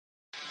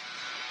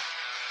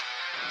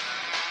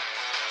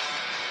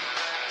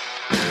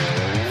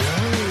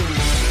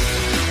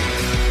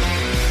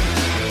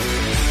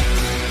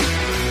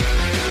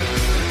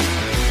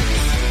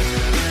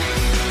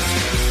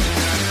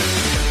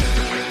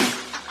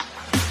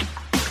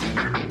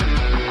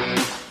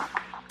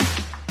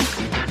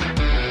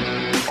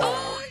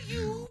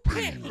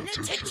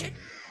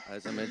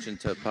mentioned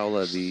to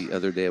Paola the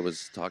other day, I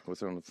was talking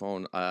with her on the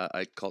phone.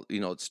 I called,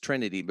 it's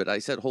Trinity, but I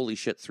said holy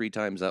shit 3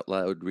 times out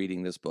loud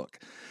reading this book.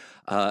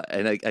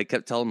 And I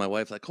kept telling my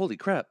wife, like, holy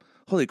crap,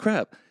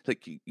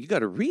 like you got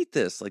to read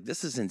this. Like,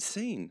 this is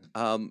insane.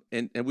 And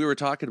we were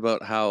talking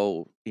about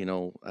how,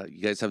 you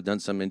guys have done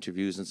some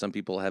interviews and some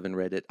people haven't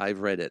read it. I've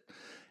read it.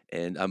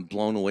 And I'm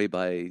blown away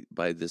by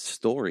this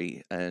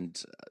story.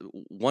 And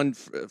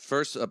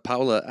first,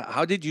 Paola,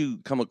 how did you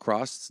come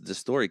across this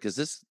story?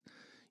 Because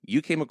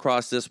you came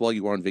across this while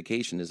you were on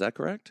vacation. Is that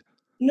correct?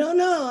 No.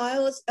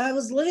 I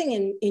was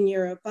living in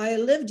Europe. I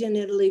lived in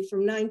Italy from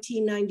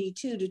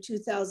 1992 to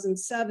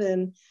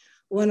 2007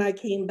 when I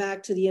came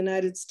back to the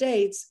United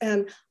States.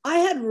 And I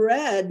had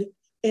read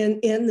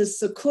in the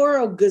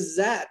Socorro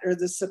Gazette or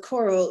the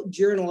Socorro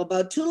Journal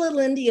about 2 little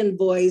Indian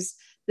boys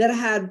that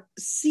had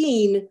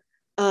seen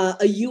a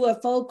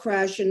UFO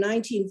crash in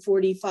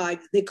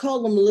 1945. They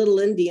called them little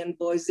Indian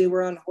boys. They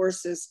were on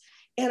horses.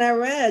 And I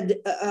read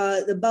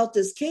about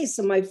this case.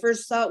 And my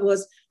first thought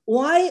was,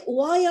 why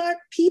aren't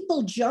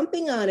people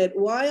jumping on it?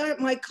 Why aren't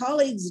my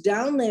colleagues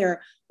down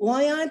there?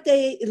 Why aren't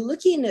they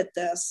looking at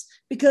this?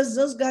 Because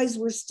those guys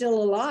were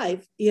still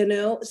alive,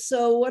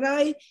 So when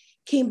I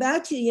came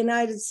back to the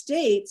United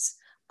States,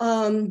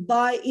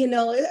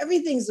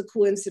 everything's a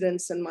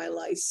coincidence in my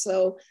life.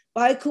 So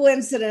by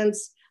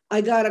coincidence, I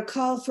got a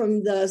call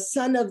from the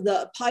son of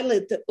the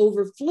pilot that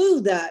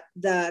overflew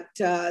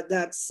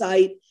that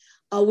site,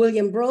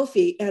 William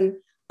Brophy. And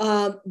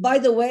by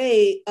the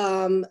way,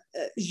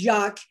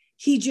 Jacques,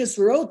 he just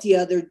wrote the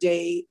other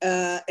day,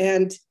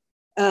 and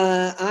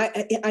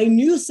I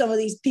knew some of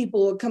these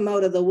people would come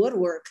out of the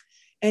woodwork.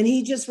 And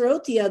he just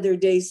wrote the other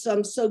day. So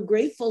I'm so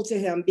grateful to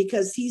him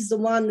because he's the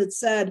one that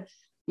said,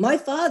 my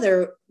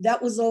father,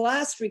 that was the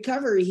last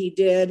recovery he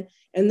did.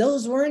 And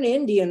those weren't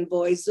Indian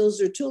boys.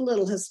 Those are 2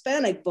 little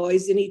Hispanic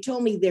boys. And he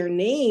told me their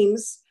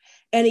names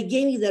and he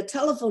gave me the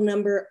telephone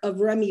number of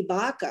Reme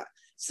Baca.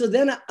 So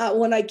then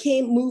when I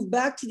moved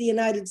back to the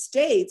United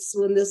States,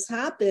 when this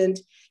happened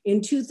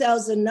in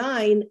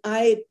 2009,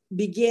 I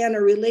began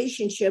a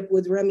relationship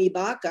with Reme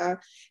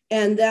Baca.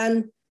 And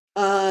then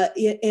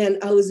and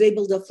I was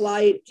able to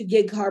fly to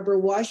Gig Harbor,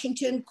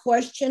 Washington,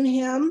 question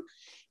him,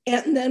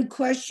 and then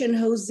question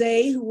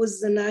Jose, who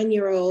was the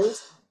 9-year-old.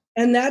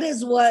 And that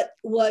is what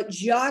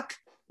Jacques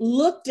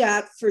looked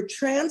at for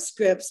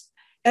transcripts.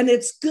 And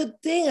it's a good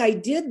thing I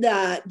did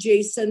that,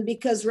 Jason,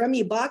 because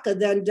Reme Baca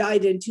then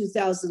died in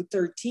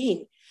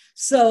 2013.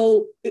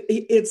 So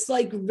it's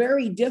like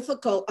very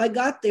difficult. I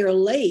got there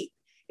late.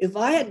 If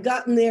I had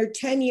gotten there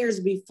 10 years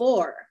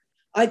before,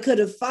 I could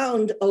have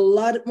found a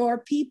lot more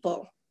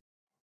people.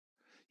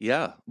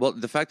 Yeah. Well,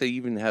 the fact that you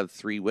even have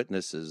 3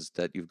 witnesses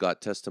that you've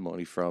got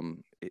testimony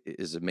from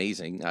is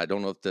amazing. I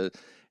don't know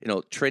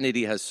if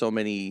Trinity has so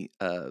many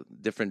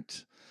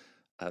different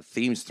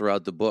themes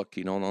throughout the book,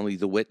 not only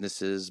the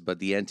witnesses, but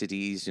the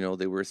entities,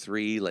 they were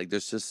 3, like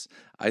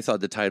I thought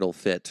the title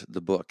fit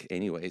the book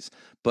anyways.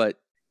 But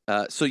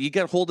so you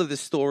get hold of this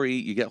story,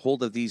 you get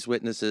hold of these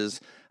witnesses.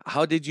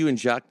 How did you and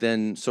Jacques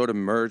then sort of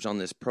merge on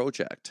this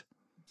project?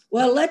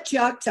 Well, let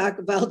Jacques talk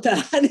about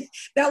that.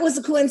 That was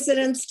a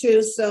coincidence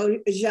too. So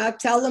Jacques,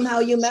 tell them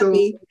how you met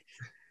me.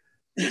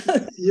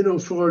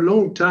 For a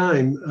long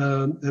time,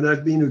 and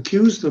I've been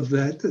accused of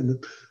that,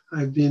 and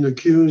I've been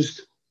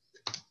accused,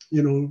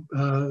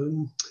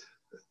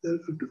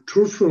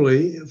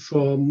 truthfully,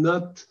 for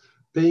not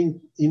paying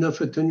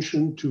enough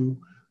attention to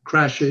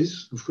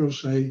crashes. Of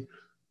course, I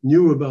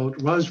knew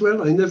about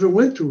Roswell. I never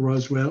went to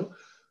Roswell.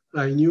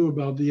 I knew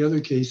about the other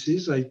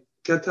cases. I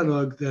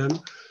cataloged them.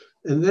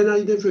 And then I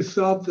never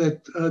thought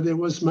that there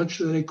was much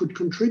that I could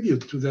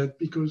contribute to that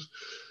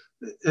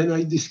and I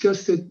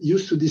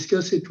used to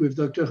discuss it with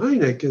Dr.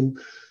 Hynek. And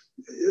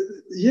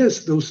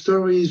yes, those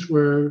stories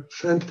were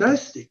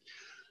fantastic.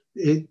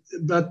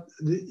 But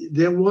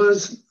there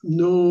was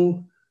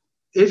no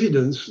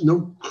evidence,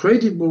 no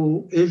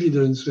credible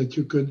evidence that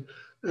you could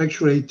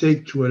actually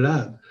take to a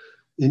lab.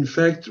 In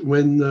fact,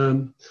 when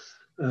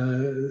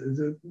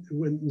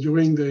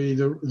during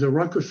the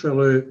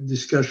Rockefeller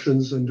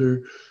discussions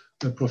under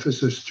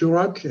Professor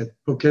Sturrock at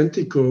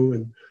Pocantico,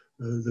 and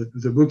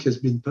the book has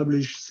been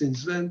published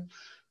since then,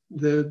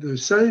 the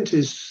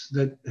scientists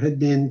that had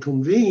been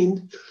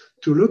convened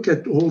to look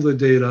at all the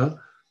data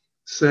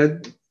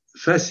said,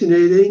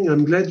 fascinating,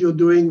 I'm glad you're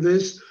doing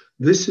this.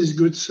 This is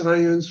good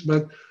science,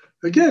 but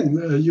again,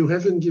 you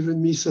haven't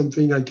given me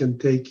something I can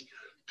take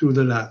to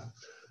the lab.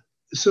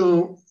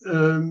 So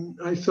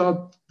I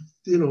thought,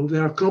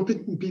 there are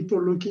competent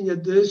people looking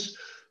at this.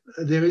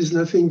 There is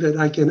nothing that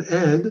I can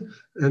add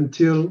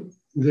until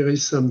there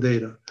is some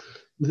data.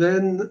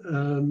 Then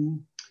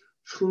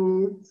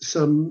through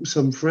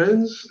some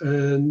friends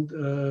and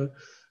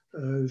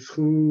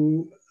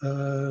through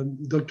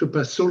Dr.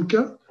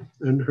 Pasulka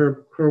and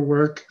her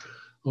work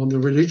on the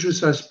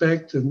religious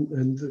aspect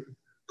and the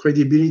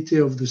credibility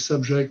of the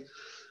subject,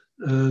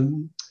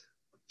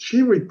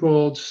 she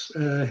reports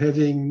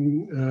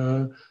having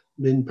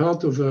been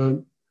part of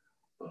a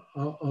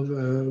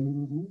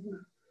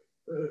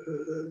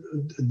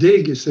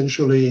dig,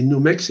 essentially, in New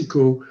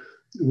Mexico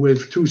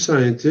with two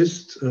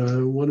scientists,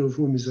 one of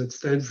whom is at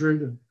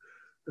Stanford,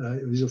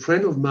 he's a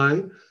friend of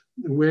mine,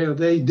 where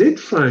they did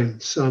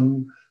find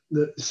some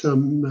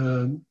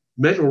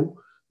metal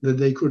that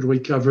they could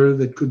recover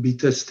that could be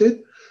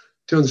tested.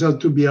 Turns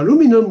out to be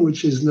aluminum,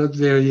 which is not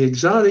very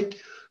exotic,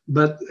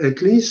 but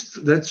at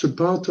least that's a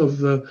part of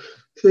the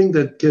thing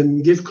that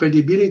can give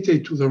credibility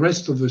to the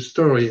rest of the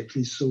story, at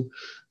least.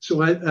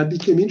 So I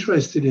became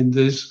interested in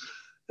this.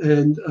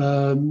 And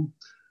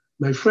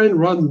my friend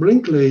Ron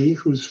Brinkley,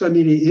 whose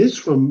family is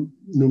from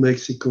New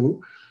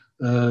Mexico,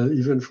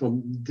 even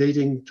from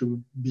dating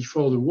to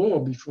before the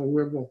war, before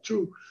World War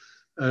II,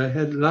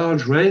 had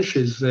large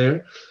ranches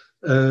there,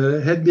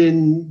 had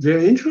been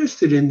very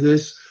interested in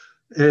this.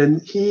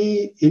 And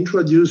he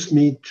introduced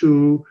me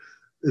to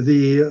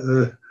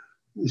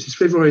his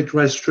favorite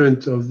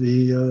restaurant of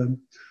the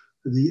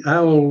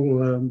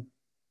Owl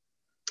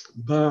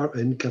Bar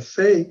and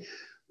Cafe,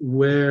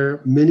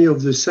 where many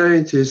of the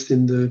scientists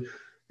in the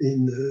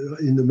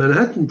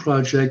Manhattan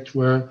Project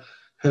were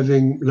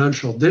having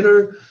lunch or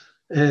dinner,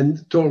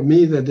 and told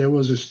me that there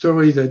was a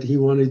story that he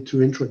wanted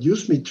to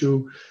introduce me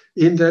to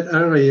in that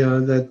area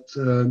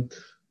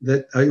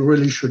that I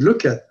really should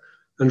look at.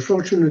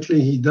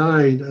 Unfortunately, he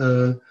died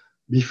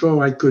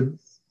before I could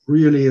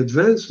really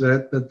advance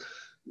that, but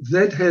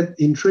that had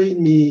intrigued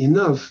me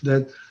enough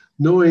that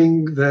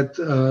knowing that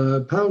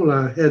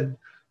Paola had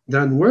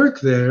done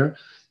work there,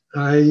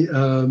 I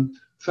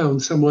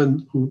found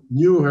someone who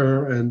knew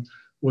her and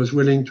was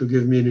willing to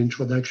give me an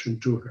introduction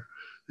to her.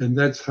 And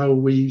that's how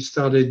we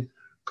started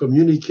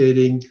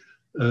communicating,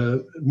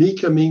 me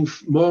coming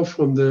more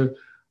from the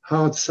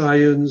hard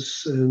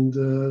science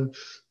and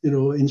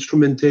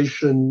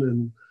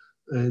instrumentation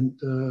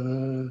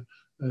and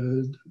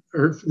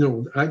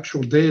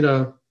actual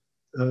data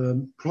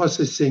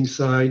processing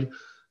side,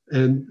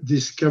 and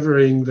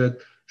discovering that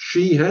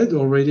she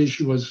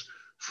was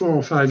 4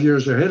 or 5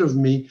 years ahead of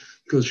me,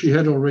 because she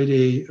had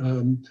already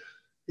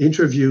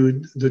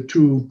interviewed the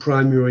two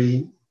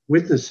primary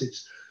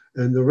witnesses,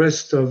 and the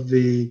rest of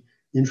the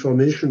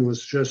information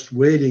was just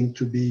waiting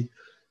to be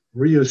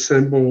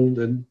reassembled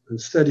and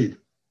studied.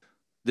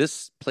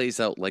 This plays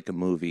out like a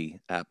movie,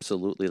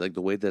 absolutely. Like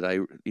the way that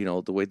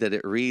the way that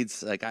it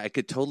reads, like I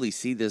could totally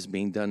see this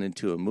being done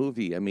into a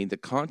movie. I mean, the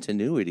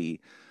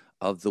continuity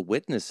of the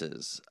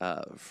witnesses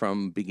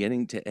from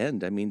beginning to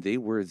end. I mean, they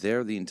were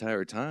there the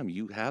entire time.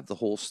 You have the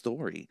whole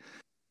story.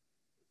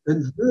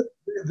 And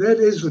that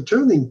is the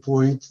turning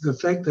point, the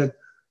fact that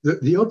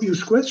the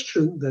obvious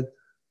question that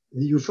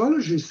the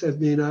ufologists have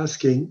been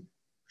asking,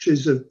 which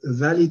is a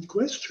valid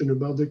question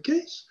about the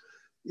case,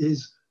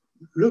 is,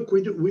 look,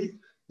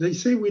 they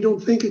say we don't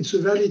think it's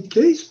a valid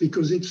case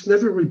because it's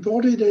never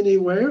reported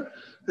anywhere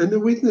and the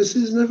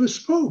witnesses never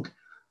spoke.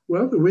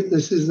 Well, the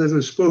witnesses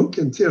never spoke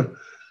until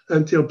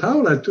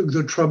Paola took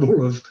the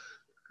trouble of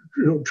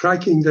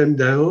tracking them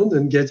down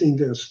and getting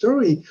their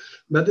story,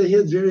 but they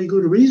had very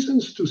good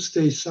reasons to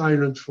stay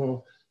silent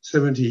for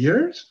 70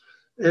 years.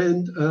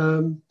 And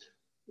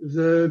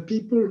the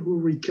people who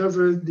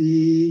recovered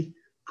the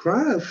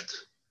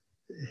craft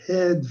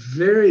had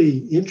very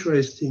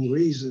interesting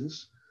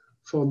reasons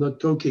for not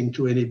talking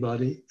to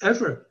anybody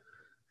ever.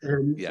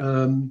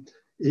 And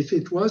if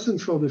it wasn't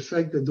for the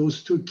fact that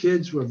those two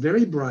kids were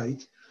very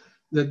bright,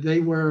 that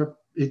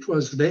it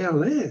was their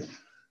land.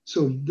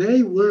 So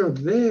they were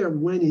there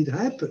when it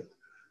happened.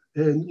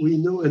 And we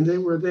know, and they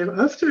were there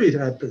after it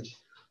happened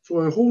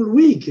for a whole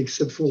week,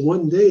 except for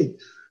one day.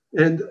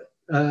 And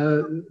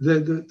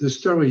the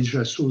story is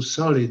just so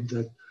solid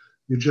that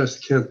you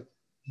just can't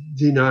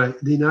deny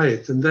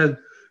it. And then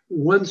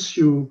once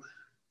you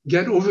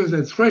get over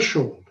the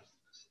threshold,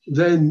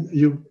 then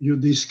you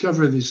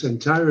discover this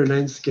entire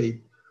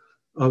landscape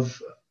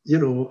of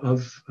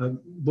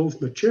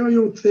both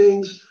material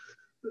things,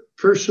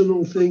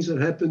 personal things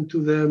that happened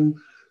to them,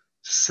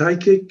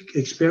 psychic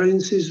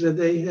experiences that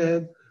they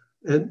had,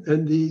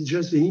 and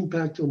just the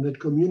impact on that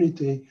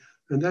community.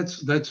 And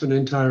that's an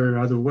entire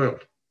other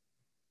world.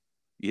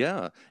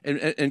 Yeah,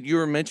 and you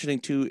were mentioning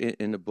too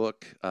in the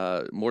book,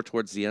 more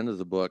towards the end of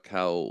the book,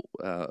 how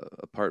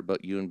a part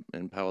about you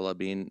and Paola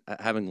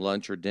having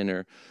lunch or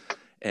dinner,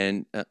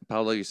 and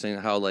Paola, you're saying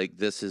how like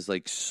this is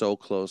like so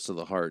close to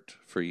the heart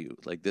for you.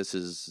 Like this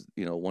is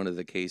one of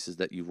the cases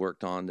that you've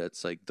worked on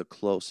that's like the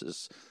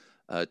closest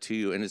to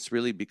you, and it's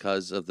really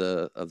because of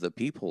the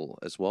people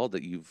as well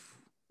that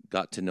you've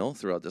got to know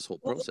throughout this whole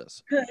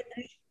process.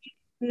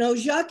 No,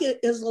 Jacques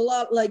is a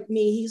lot like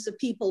me. He's a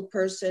people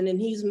person, and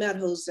he's met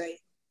Jose.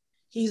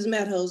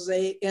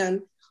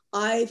 And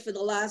I, for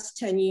the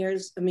last 9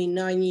 years,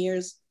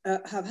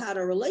 have had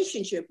a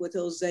relationship with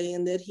Jose,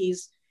 in that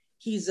he's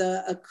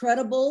a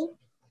credible,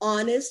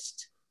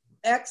 honest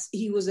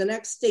he was an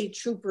ex-state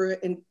trooper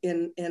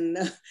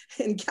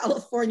in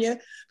California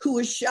who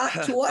was shot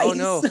twice. Oh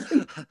no!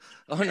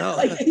 Oh no!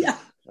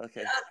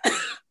 Okay.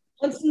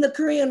 Once in the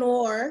Korean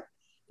War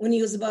when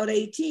he was about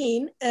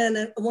 18,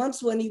 and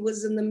once when he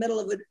was in the middle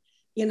of it,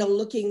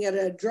 looking at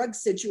a drug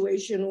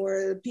situation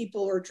where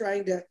people were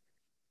trying to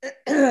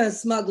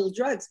smuggle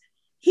drugs.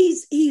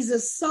 He's a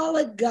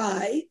solid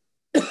guy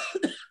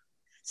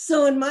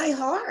So in my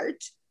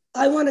heart,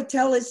 I want to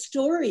tell his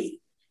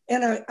story.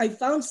 And I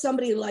found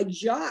somebody like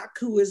Jacques,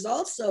 who is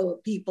also a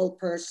people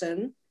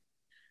person,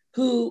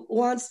 who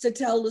wants to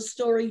tell the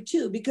story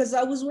too, because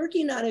I was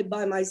working on it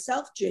by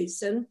myself,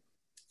 Jason,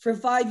 for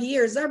 5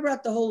 years. I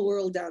brought the whole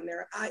world down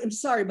there. I'm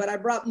sorry, but I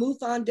brought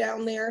Mufon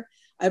down there.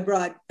 I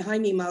brought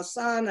Jaime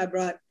Maussan. I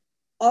brought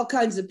all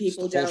kinds of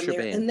people down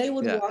there, and they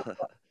would walk.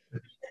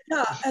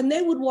 Yeah, and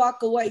they would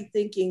walk away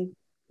thinking,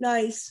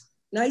 nice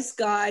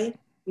guy,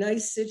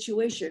 nice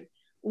situation.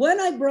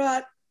 When I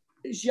brought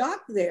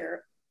Jacques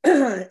there,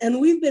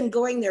 and we've been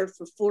going there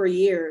for 4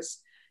 years,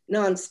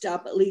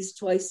 nonstop, at least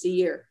twice a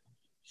year,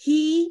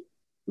 he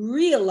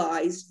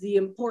realized the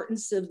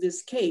importance of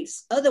this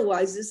case.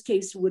 Otherwise, this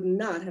case would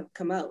not have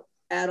come out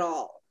at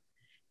all.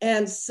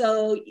 And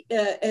so,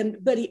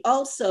 but he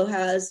also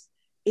has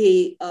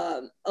a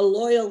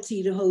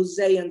loyalty to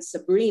Jose and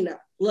Sabrina,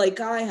 like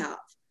I have.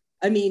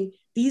 I mean,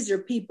 these are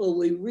people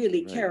we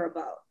really care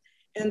about.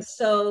 And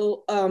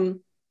so,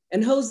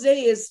 and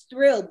Jose is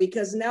thrilled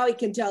because now he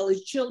can tell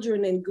his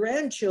children and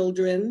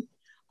grandchildren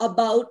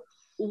about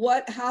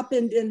what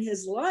happened in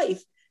his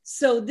life.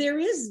 So there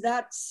is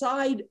that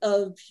side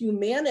of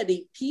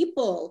humanity,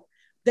 people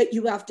that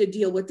you have to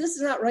deal with. This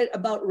is not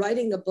about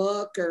writing a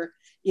book or,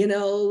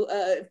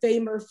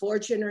 fame or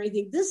fortune or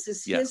anything. This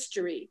is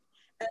history.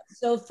 And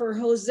so for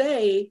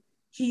Jose,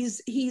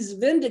 he's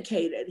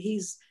vindicated.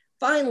 He's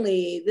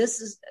finally,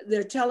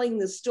 they're telling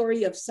the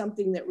story of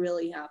something that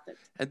really happened.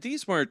 And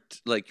these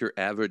weren't like your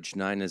average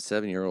 9 and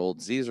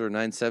 7-year-olds. These are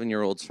 9,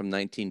 7-year-olds from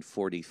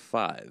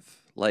 1945.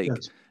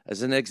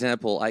 As an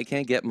example, I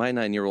can't get my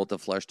 9-year-old to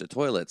flush the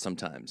toilet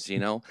sometimes,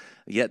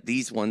 yet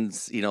these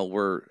ones,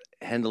 were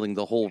handling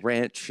the whole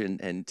ranch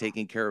and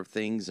taking care of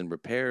things and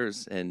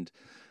repairs, and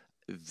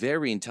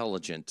very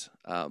intelligent,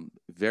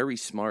 very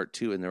smart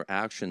too in their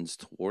actions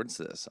towards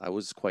this. I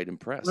was quite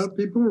impressed. Well,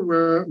 people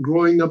were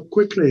growing up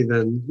quickly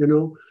then, there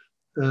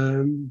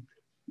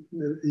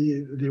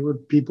were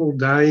people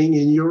dying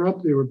in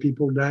Europe. There were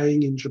people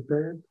dying in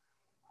Japan.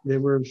 There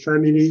were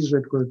families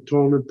that were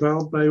torn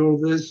apart by all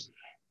this.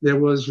 There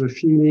was a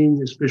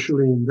feeling,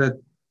 especially in that,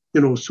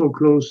 so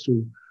close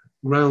to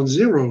ground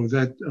zero,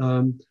 that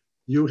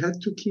you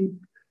had to keep,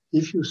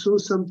 if you saw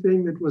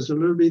something that was a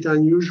little bit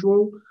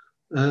unusual,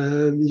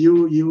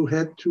 you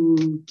had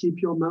to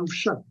keep your mouth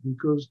shut,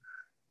 because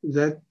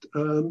that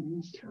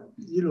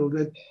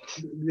that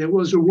there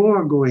was a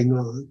war going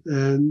on,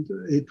 and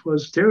it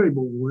was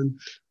terrible.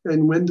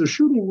 And when the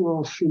shooting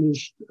war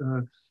finished,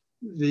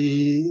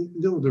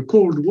 the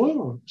Cold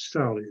War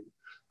started,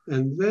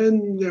 and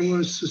then there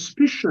was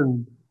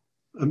suspicion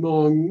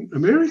among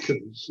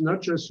Americans,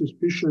 not just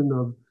suspicion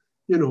of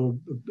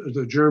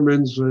the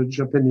Germans,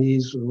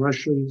 Japanese,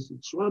 Russians,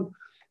 and so on,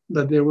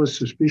 but there was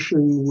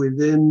suspicion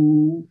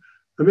within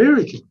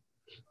America.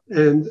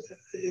 And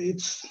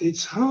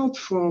it's hard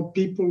for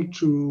people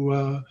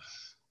to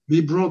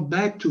be brought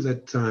back to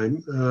that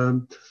time.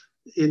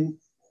 In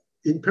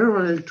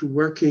parallel to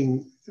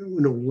working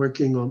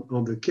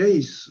on the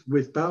case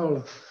with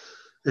Paola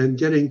and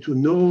getting to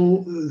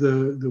know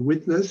the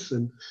witness,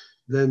 and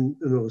then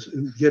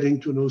getting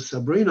to know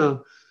Sabrina.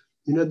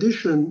 In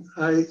addition,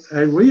 I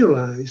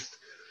realized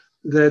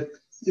that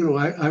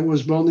I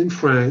was born in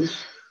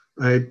France.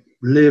 I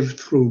lived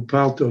through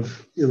part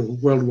of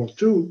World War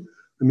II.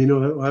 I mean,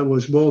 I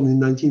was born in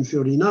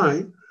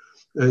 1939,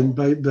 and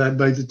by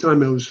the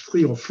time I was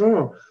 3 or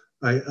 4,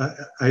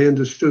 I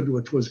understood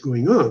what was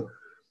going on,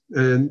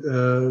 and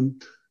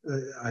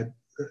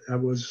I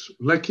was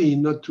lucky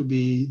not to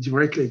be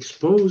directly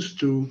exposed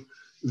to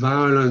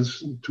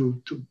violence,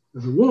 to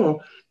the war,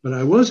 but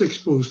I was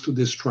exposed to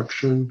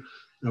destruction.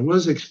 I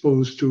was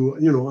exposed to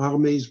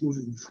armies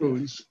moving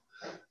through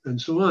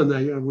and so on.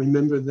 I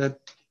remember that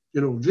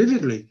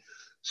vividly.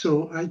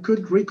 So I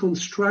could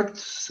reconstruct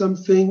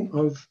something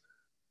of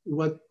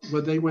what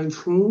they went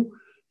through,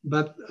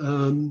 but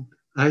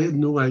I had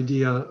no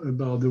idea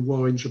about the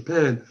war in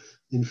Japan.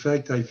 In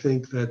fact, I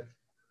think that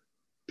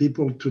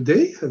people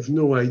today have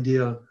no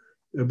idea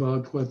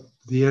about what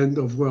the end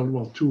of World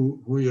War II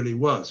really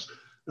was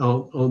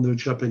on the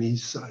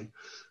Japanese side.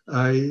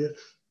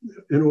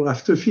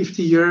 After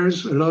 50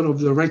 years, a lot of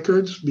the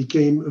records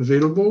became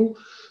available,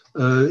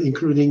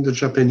 including the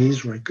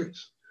Japanese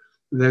records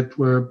that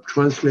were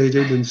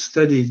translated and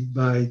studied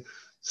by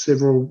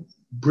several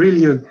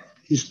brilliant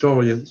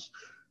historians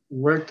who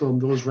worked on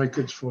those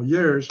records for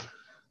years.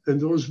 And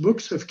those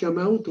books have come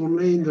out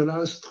only in the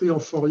last 3 or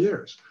 4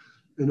 years.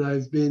 And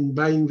I've been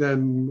buying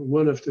them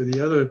one after the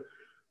other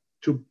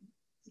to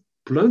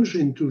plunge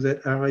into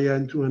that area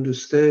and to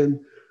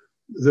understand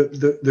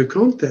the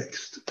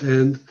context.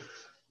 And,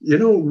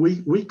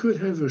 we could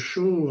have a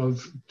show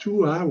of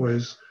 2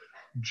 hours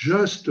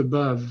just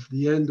above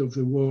the end of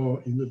the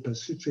war in the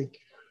Pacific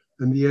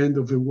and the end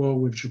of the war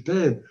with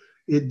Japan.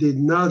 It did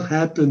not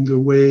happen the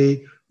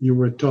way you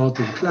were taught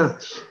in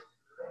class.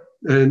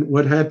 And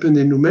what happened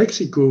in New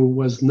Mexico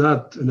was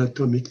not an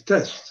atomic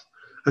test.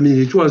 I mean,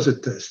 it was a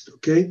test,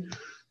 okay?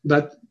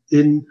 But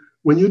in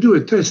when you do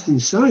a test in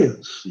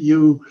science,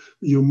 you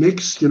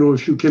mix, a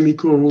few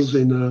chemicals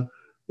in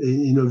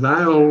a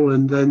vial,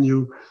 and then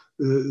you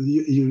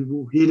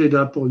heat it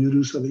up, or you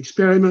do some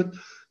experiment.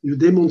 You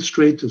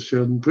demonstrate a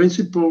certain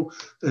principle,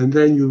 and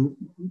then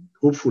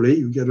hopefully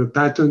you get a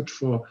patent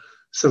for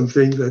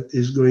something that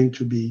is going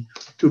to be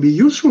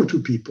useful to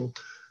people.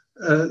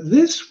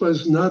 This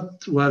was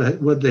not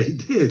what they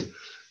did.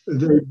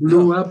 They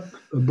blew up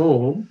a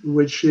bomb,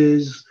 which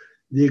is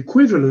the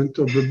equivalent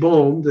of the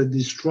bomb that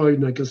destroyed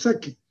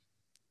Nagasaki.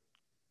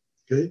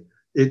 Okay,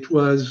 it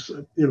was,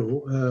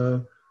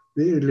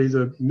 nearly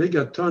the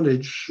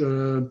megatonnage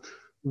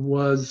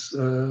was,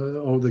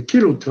 or the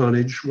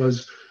kilotonnage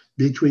was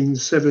between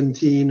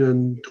 17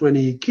 and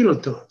 20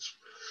 kilotons.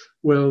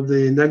 Well,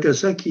 the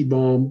Nagasaki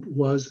bomb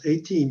was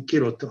 18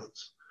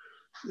 kilotons,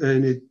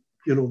 and it,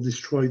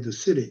 destroyed the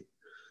city.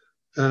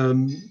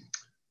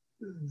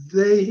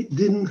 They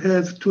didn't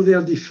have, to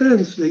their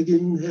defense, they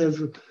didn't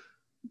have,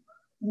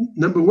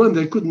 number one,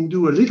 they couldn't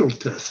do a little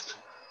test.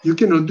 You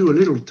cannot do a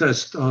little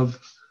test of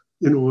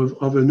a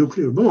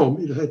nuclear bomb.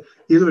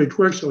 Either it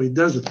works or it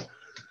doesn't.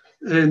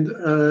 And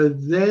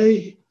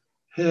they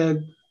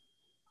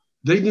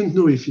didn't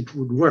know if it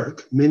would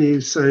work.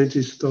 Many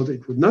scientists thought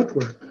it would not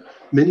work.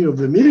 Many of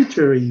the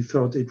military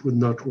thought it would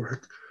not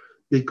work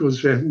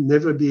because there had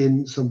never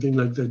been something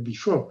like that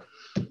before.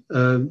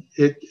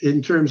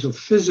 In terms of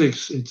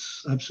physics,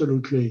 it's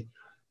absolutely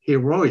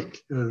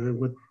heroic,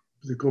 what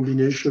the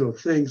combination of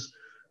things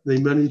they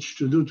managed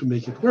to do to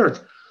make it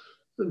work.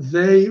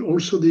 They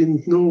also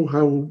didn't know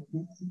how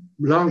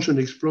large an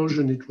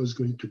explosion it was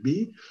going to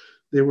be.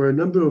 There were a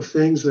number of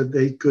things that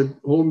they could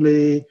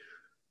only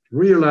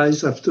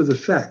realize after the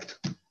fact.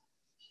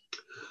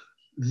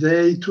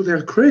 They, to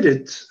their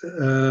credit,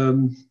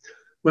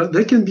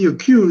 they can be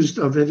accused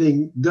of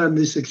having done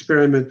this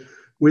experiment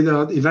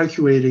without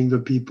evacuating the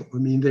people. I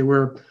mean, there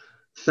were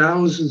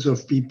thousands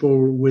of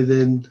people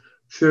within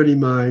 30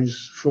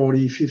 miles,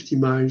 40, 50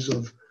 miles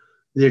of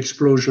the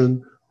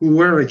explosion who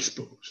were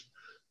exposed.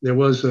 There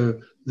was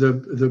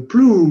the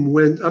plume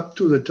went up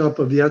to the top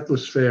of the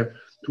atmosphere.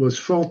 It was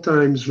 4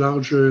 times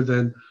larger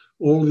than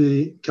all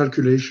the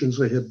calculations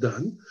they had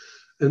done.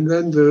 And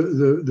then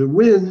the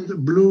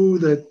wind blew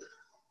that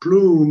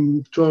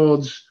plume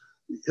towards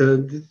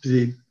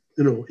the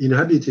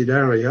inhabited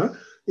area,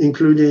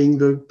 including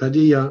the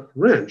Padilla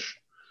Ranch.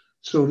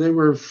 So they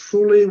were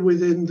fully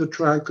within the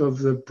track of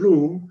the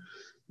plume,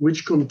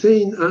 which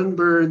contained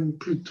unburned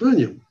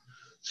plutonium.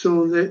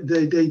 So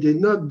they did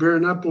not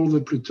burn up all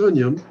the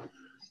plutonium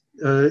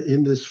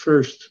in this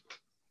first,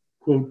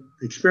 quote,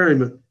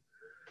 experiment.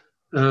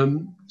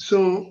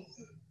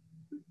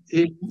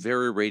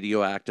 Very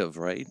radioactive,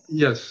 right?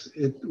 Yes,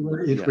 it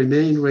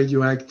remained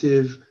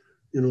radioactive,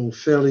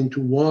 fell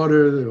into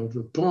water,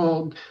 the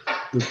pond,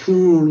 the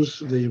pools,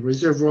 the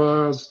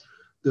reservoirs,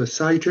 the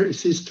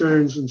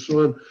cisterns, and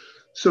so on.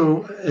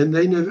 So, and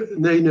they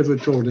never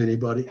told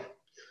anybody.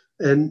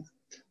 And,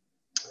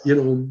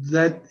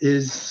 that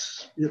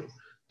is,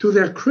 to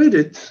their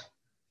credit,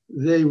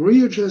 they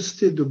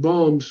readjusted the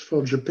bombs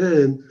for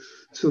Japan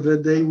so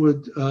that they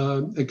would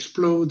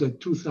explode at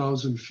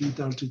 2,000 feet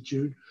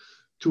altitude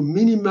to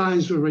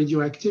minimize the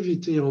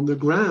radioactivity on the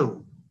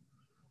ground.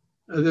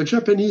 The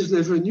Japanese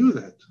never knew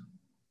that.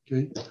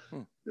 Okay,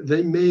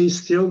 They may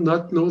still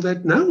not know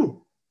that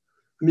now.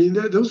 I mean,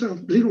 those are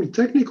little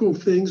technical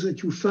things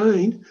that you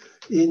find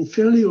in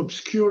fairly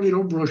obscure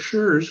little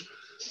brochures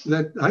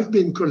that I've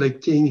been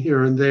collecting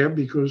here and there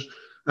because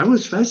I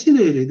was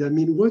fascinated. I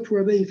mean, what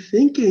were they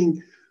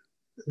thinking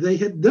they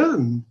had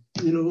done?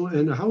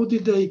 And how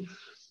did they?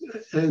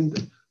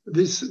 And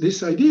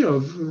this idea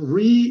of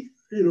rekeying.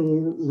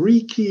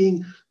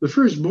 The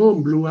first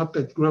bomb blew up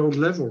at ground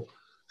level,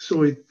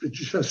 so it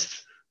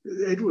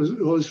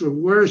was the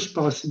worst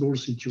possible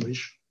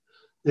situation.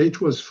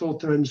 It was 4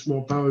 times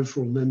more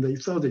powerful than they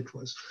thought it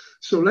was.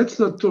 So let's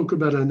not talk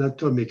about an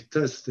atomic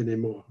test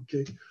anymore,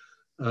 okay?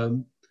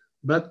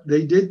 But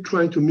they did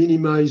try to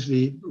minimize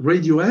the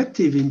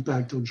radioactive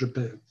impact on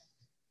Japan.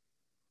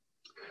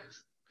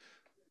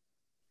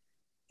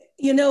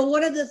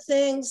 One of the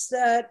things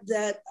that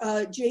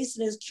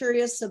Jason is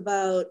curious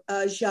about,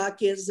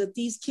 Jacques, is that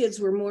these kids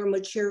were more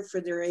mature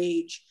for their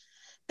age.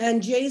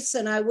 And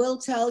Jason, I will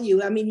tell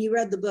you, I mean, you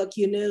read the book,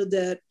 you knew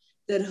that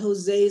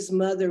Jose's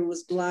mother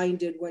was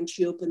blinded when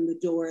she opened the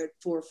door at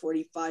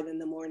 4:45 in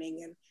the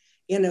morning.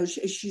 And,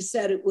 she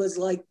said it was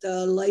like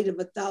the light of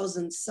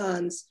 1,000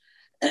 suns.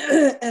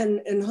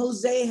 and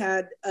Jose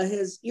had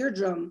his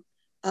eardrum.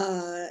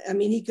 I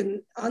mean, he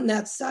can, on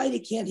that side, he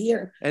can't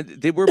hear. And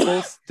they were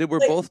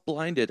both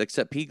blinded,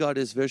 except he got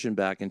his vision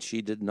back and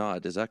she did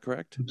not. Is that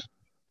correct?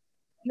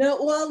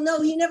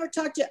 No, he never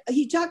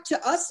he talked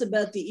to us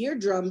about the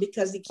eardrum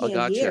because he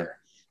can't hear.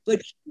 But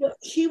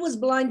she was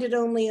blinded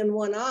only in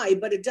one eye,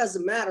 but it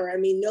doesn't matter. I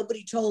mean,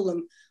 nobody told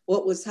him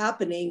what was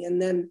happening. And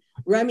then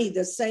Remy,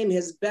 the same,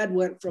 his bed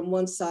went from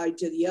one side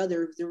to the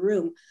other of the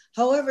room.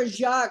 However,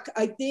 Jacques,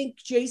 I think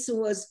Jason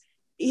was,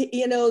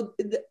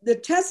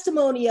 the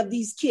testimony of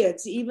these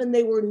kids, even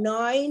they were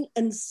 9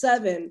 and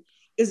 7,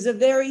 is a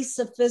very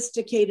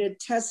sophisticated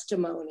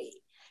testimony.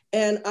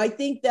 And I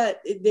think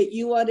that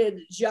you wanted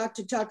Jacques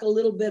to talk a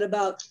little bit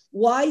about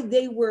why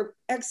they were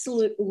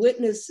excellent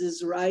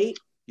witnesses, right?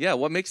 Yeah,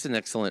 what makes an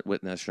excellent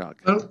witness,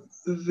 Jacques? Well,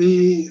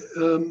 the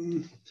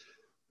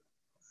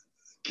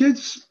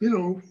kids,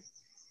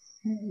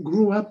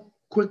 grew up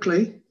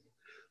quickly.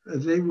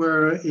 They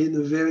were in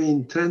a very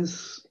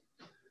intense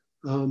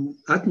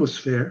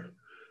atmosphere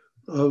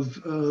of,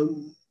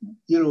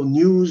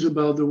 news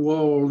about the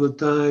war all the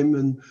time,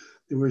 and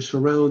they were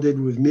surrounded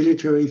with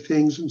military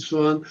things and so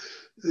on.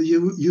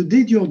 You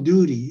did your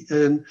duty.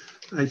 And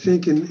I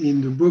think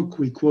in the book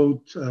we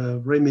quote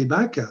Reme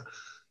Baca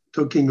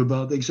talking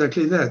about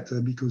exactly that,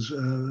 because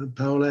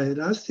Paola had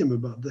asked him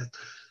about that.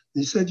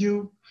 He said,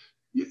 you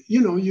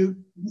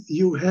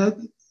had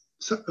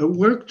a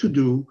work to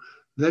do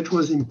that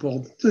was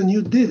important, and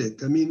you did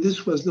it. I mean,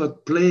 this was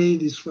not play.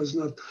 This was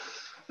not.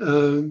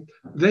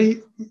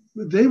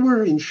 They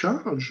were in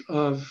charge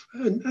of.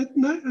 And at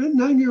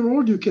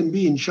 9-year-old, you can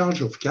be in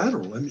charge of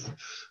cattle. I mean,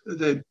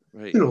 they,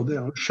 Right. they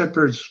are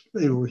shepherds.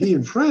 Here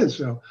in France,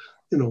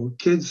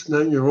 kids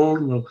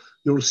 9-year-old, well,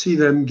 you'll see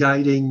them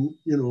guiding,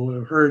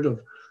 a herd of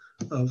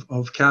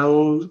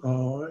cows,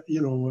 or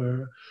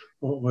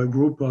or a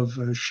group of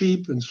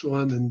sheep and so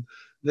on, and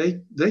they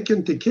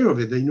can take care of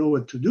it. They know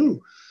what to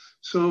do.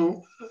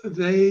 So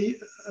they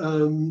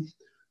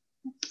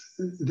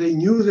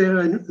knew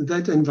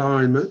that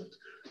environment.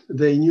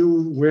 They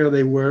knew where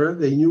they were.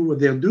 They knew what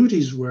their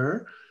duties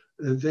were.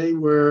 They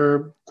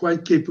were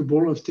quite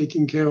capable of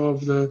taking care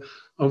of the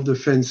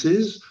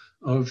fences,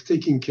 of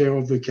taking care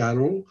of the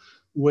cattle.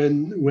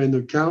 When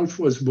the calf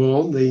was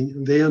born,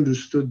 they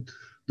understood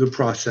the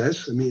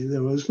process. I mean,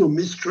 there was no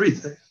mystery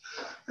there,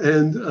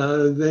 and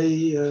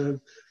they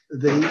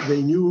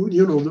knew.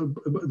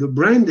 The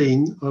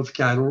branding of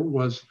cattle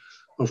was,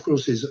 of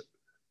course, is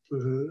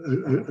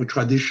a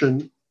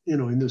tradition.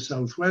 In the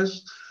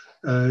Southwest,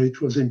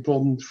 it was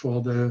important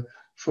for a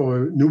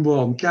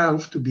newborn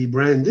calf to be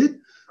branded,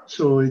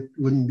 so it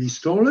wouldn't be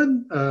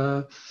stolen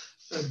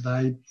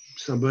by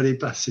somebody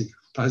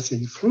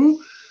passing through.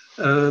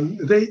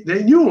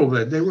 They knew all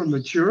that. They were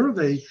mature.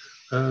 The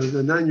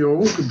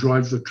 9-year-old could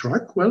drive the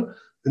truck. Well,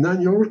 the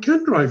 9-year-old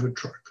can drive a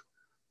truck.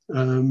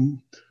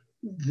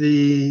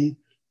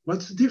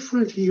 What's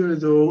different here,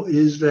 though,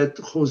 is that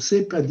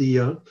Jose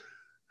Padilla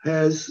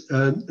has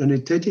an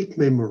eidetic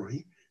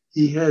memory.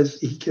 He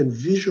can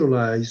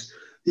visualize.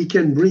 He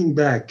can bring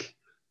back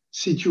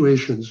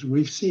situations.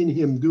 We've seen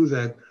him do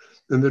that,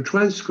 and the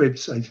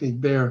transcripts, I think,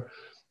 bear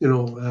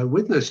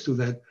witness to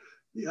that.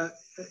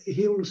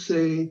 He will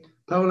say,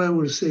 Paola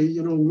will say,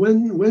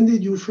 when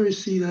did you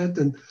first see that?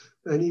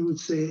 And he would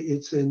say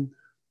it's in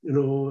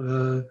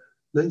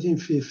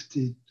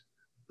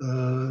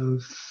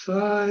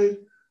 1955,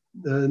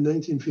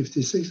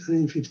 1956,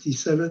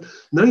 1957,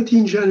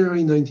 19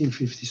 January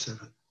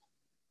 1957.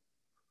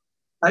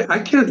 I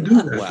can't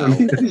do that. Wow. I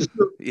mean, there's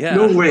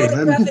no way.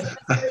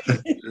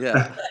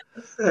 Yeah.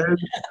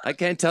 I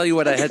can't tell you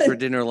what I had for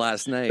dinner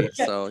last night.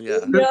 So yeah.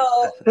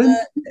 No,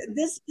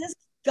 this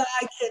guy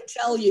can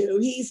tell you.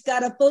 He's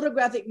got a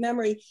photographic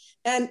memory,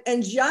 and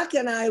Jacques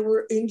and I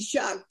were in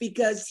shock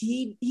because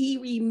he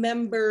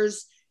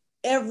remembers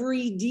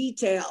every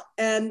detail.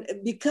 And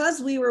because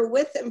we were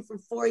with him for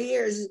 4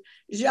 years,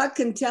 Jacques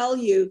can tell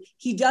you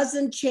he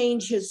doesn't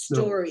change his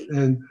story.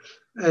 No.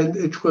 And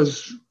it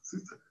was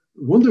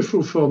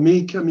wonderful for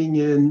me coming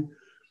in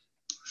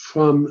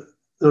from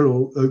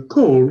a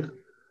cold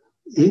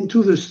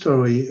into the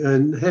story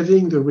and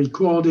having the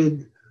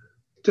recorded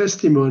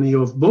testimony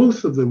of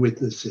both of the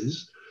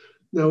witnesses.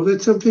 Now,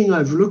 that's something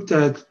I've looked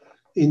at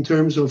in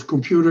terms of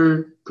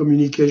computer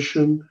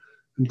communication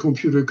and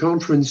computer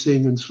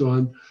conferencing and so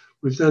on.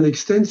 We've done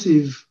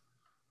extensive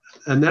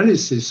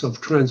analysis of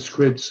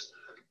transcripts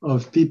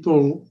of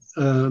people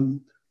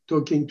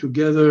talking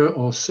together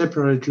or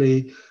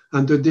separately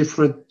under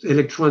different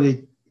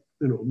electronic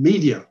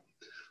media,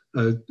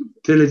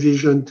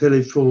 television,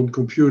 telephone,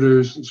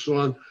 computers, and so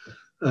on,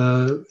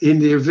 in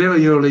the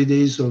very early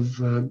days of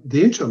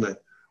the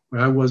internet,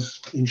 where I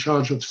was in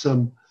charge of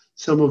some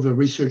of the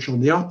research on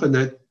the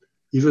ARPANET,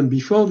 even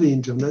before the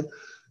internet.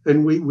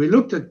 And we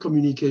looked at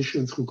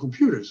communication through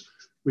computers.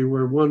 We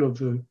were one of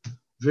the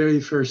very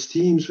first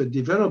teams that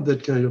developed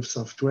that kind of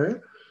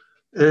software.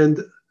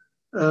 And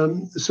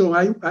so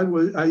I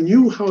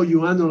knew how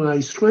you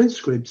analyze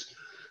transcripts.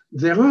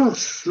 There are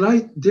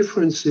slight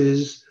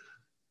differences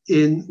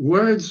in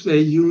words they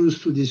use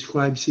to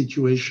describe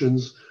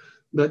situations,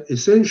 but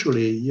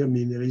essentially, I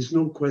mean, there is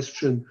no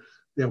question.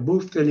 They're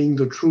both telling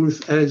the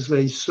truth as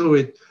they saw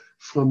it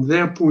from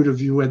their point of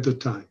view at the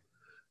time.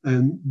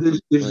 And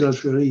this gives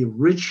us really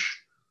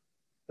rich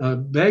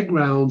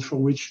background for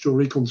which to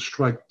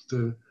reconstruct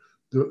the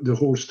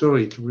whole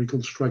story, to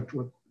reconstruct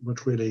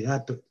what really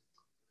happened.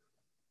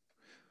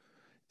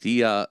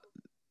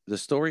 The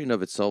story in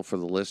of itself for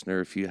the listener,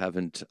 if you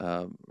haven't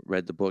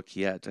read the book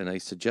yet, and I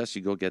suggest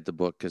you go get the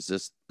book because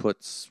this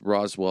puts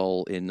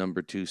Roswell in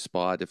number 2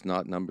 spot, if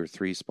not number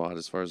 3 spot,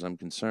 as far as I'm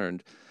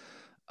concerned.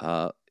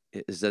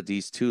 is that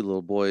these two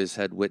little boys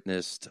had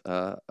witnessed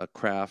a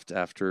craft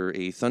after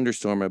a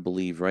thunderstorm, I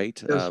believe,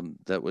 right? Yes.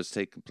 That was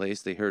taking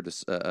place. They heard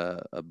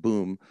a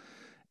boom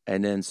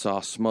and then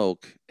saw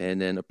smoke and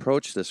then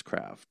approached this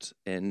craft.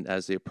 And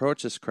as they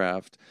approached this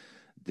craft,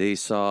 they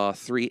saw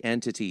three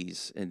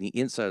entities in the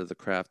inside of the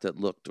craft that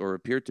looked or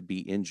appeared to be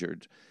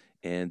injured.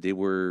 And they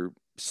were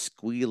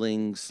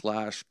squealing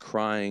 /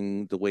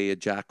 crying the way a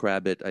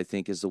jackrabbit, I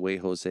think is the way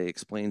Jose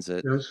explains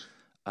it. Yes.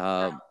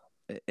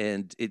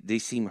 And they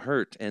seem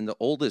hurt. And the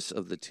oldest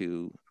of the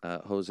two,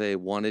 Jose,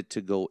 wanted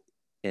to go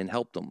and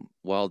help them,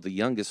 while the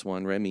youngest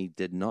one, Remy,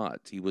 did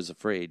not. He was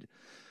afraid.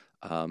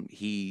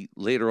 He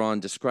later on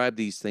described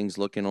these things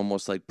looking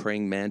almost like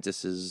praying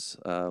mantises,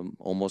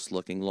 almost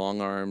looking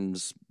long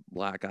arms,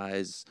 black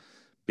eyes,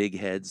 big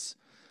heads.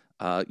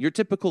 Your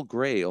typical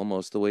gray,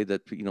 almost the way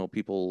that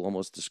people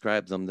almost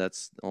describe them.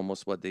 That's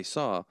almost what they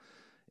saw.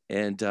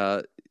 And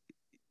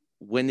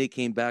when they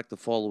came back the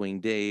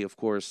following day, of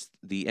course,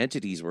 the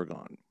entities were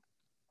gone,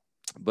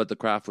 but the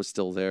craft was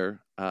still there.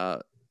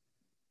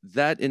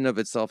 That in of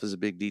itself is a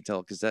big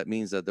detail, because that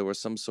means that there was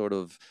some sort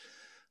of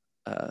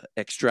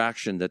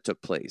extraction that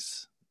took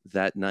place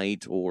that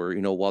night, or,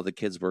 while the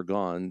kids were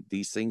gone,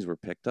 these things were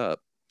picked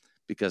up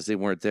because they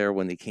weren't there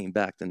when they came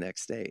back the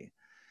next day.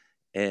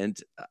 And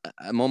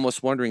I'm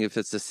almost wondering if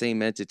it's the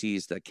same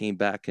entities that came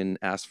back and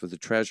asked for the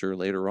treasure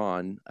later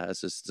on,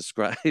 as it's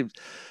described.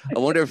 I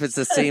wonder if it's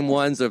the same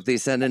ones or if they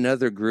sent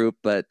another group.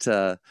 But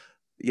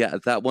yeah,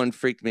 that one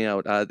freaked me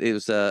out. It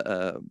was,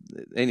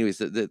 anyways,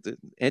 the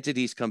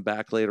entities come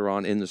back later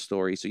on in the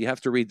story. So you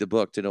have to read the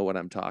book to know what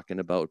I'm talking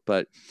about.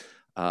 But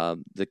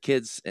the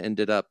kids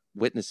ended up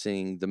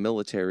witnessing the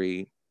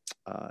military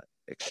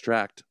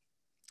extract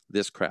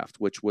this craft,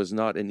 which was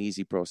not an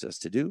easy process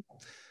to do.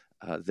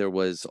 There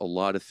was a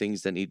lot of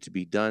things that needed to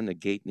be done. A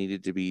gate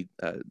needed to be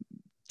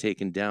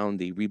taken down.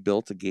 They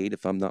rebuilt a gate,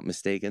 if I'm not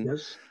mistaken.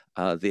 Yes.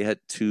 They had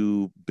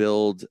to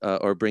build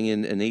or bring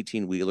in an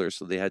 18-wheeler.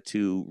 So they had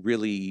to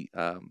really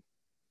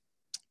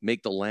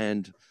make the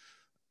land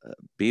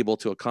be able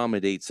to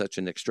accommodate such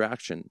an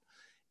extraction.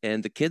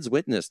 And the kids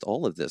witnessed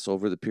all of this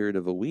over the period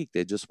of a week.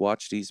 They just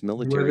watched these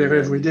military. They were there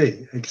every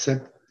day,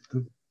 except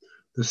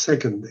the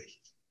second day.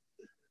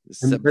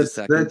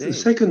 The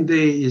second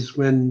day is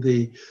when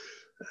the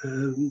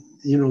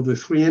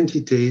three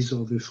entities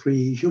or the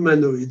three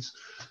humanoids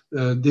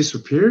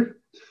disappeared.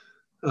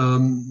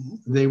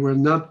 They were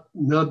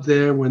not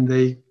there when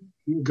they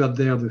got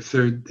there the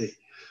third day.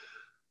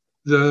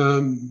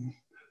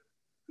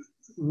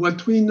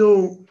 What we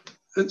know,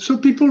 so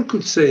people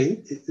could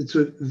say it's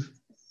a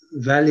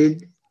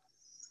valid,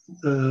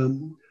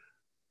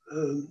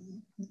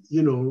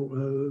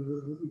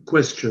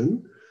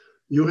 question.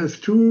 You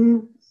have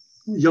two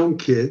young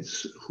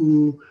kids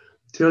who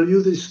tell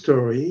you this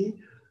story.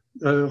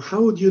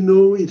 How would you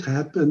know it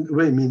happened?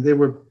 Well, I mean, they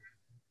were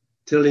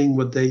telling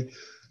what they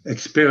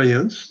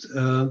experienced,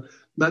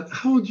 but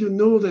how would you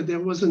know that there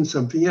wasn't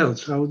something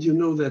else? How would you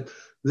know that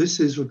this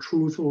is the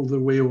truth all the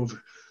way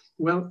over?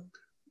 Well,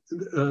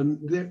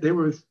 there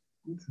were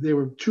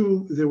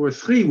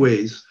three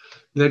ways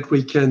that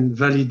we can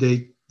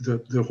validate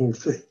the whole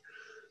thing.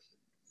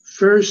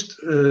 First,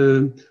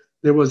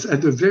 there was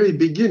at the very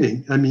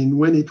beginning, I mean,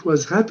 when it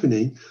was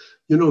happening,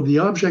 the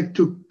object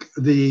took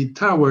the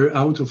tower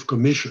out of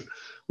commission.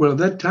 Well,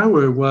 that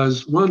tower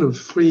was one of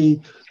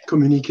three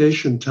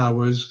communication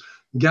towers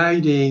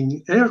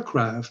guiding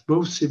aircraft,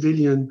 both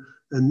civilian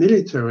and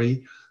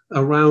military,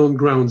 around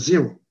ground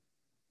zero.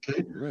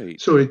 Okay? Right.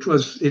 So it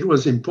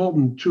was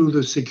important to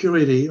the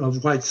security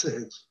of White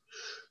Sands.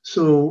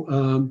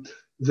 So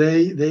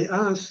they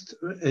asked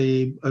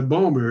a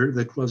bomber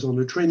that was on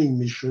a training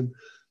mission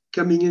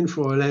coming in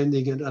for a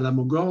landing at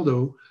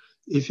Alamogordo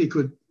if he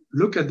could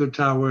look at the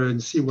tower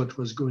and see what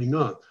was going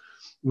on.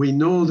 We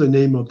know the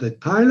name of that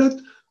pilot.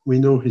 We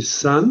know his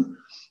son.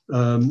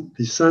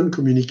 His son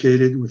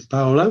communicated with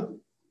Paola.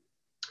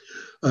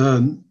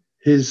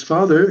 His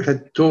father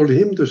had told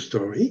him the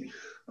story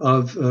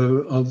of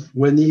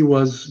when he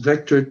was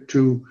vectored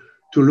to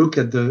look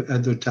at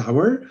the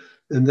tower,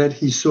 and that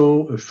he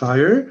saw a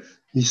fire.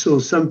 He saw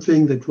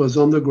something that was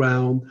on the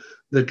ground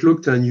that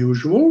looked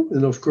unusual.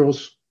 And of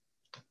course,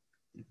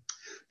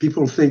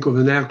 people think of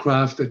an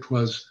aircraft that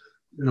was,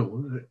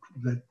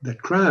 that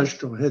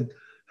crashed or had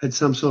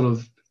some sort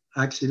of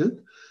accident.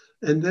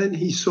 And then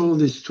he saw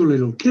these two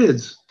little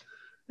kids,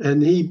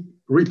 and he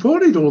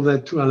reported all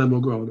that to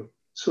Alamogordo.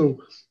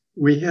 So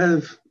we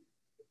have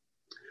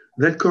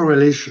that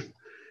correlation.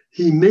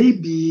 He may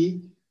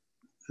be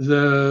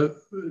the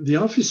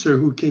officer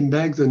who came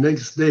back the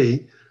next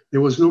day.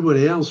 There was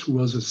nobody else who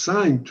was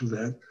assigned to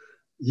that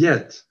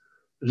yet.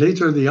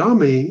 Later, the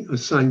Army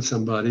assigned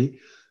somebody,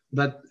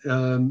 but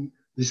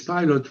this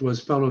pilot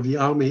was part of the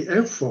Army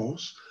Air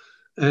Force,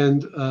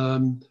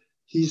 and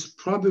he's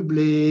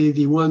probably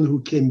the one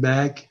who came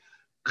back,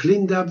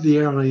 cleaned up the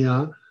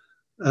area,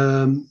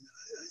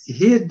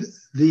 hid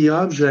the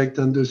object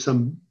under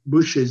some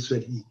bushes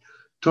that he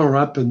tore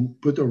up and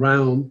put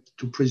around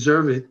to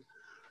preserve it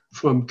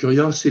from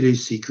curiosity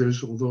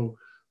seekers, although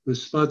the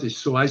spot is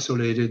so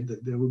isolated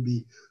that there would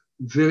be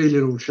very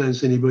little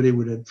chance anybody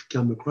would have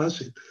come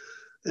across it.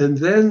 And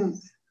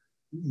then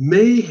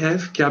may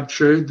have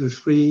captured the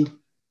three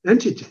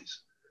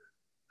entities.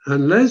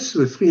 Unless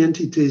the three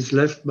entities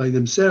left by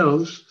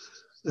themselves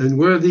and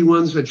were the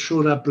ones that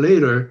showed up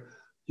later,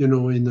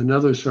 in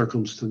another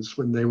circumstance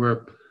when they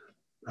were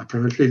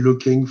apparently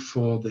looking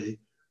for the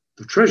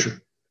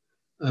treasure.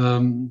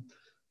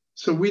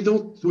 So we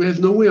have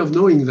no way of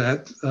knowing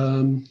that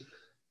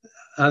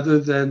other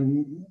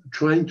than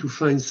trying to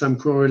find some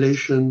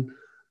correlation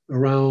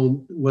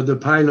around what the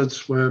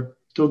pilots were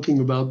talking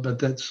about,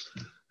 but it's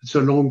a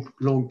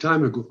long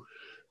time ago.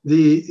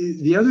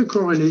 The other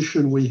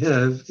correlation we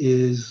have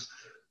is,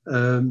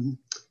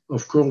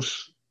 of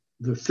course,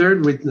 the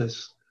third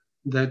witness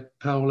that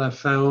Paola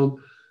found,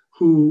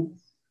 who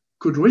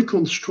could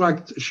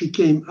reconstruct. She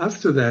came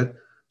after that,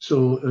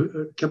 so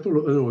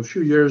a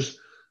few years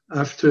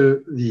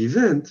after the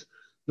event,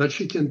 but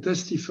she can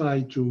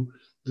testify to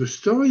the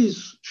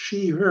stories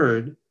she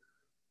heard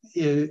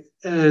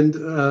and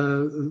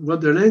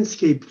what the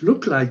landscape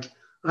looked like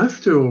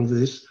after all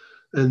this,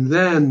 and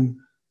then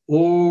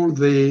all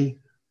the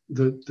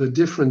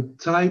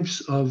different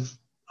types of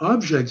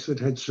objects that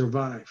had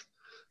survived,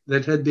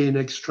 that had been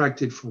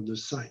extracted from the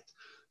site,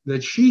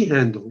 that she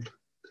handled.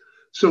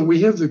 So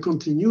we have the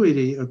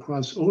continuity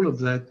across all of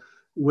that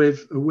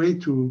with a way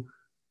to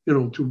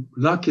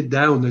lock it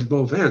down at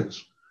both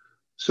ends.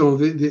 So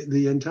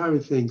the entire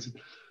thing.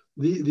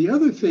 The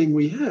other thing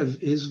we have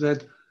is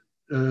that,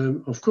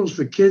 of course,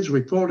 the kids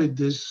reported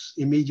this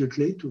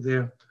immediately to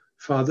their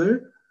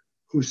father,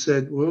 who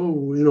said,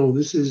 well,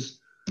 this is,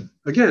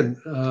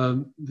 again,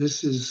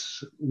 this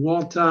is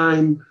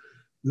wartime.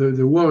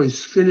 The war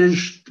is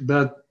finished,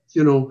 but,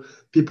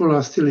 people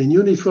are still in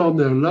uniform.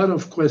 There are a lot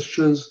of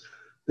questions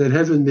that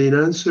haven't been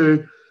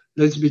answered.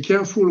 Let's be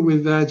careful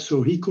with that.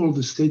 So he called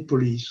the state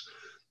police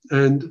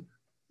and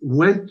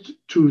went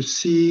to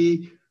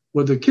see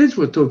what the kids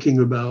were talking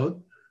about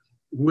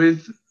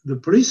with the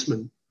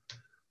policemen.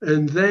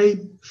 And they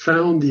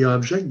found the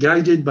object,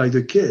 guided by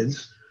the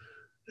kids,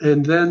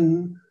 and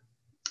then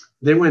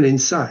they went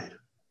inside.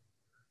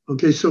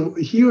 Okay, so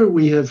here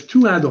we have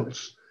two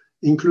adults,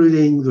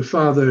 including the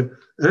father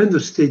and the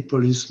state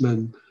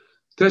policeman,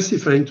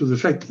 testifying to the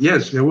fact,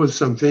 yes, there was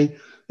something.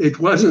 It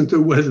wasn't a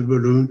weather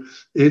balloon.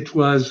 It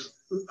was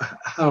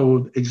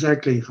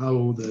exactly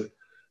how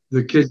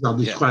the kids are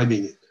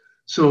describing it.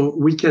 So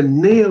we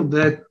can nail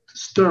that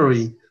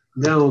story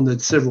down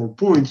at several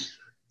points,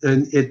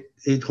 and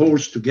it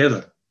holds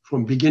together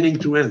from beginning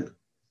to end.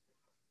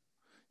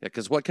 Yeah,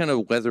 because what kind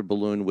of weather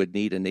balloon would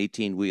need an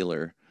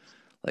 18-wheeler?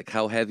 Like,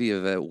 how heavy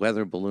of a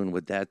weather balloon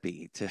would that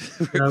be to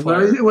require?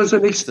 Well, it was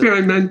an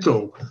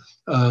experimental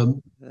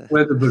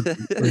weather balloon.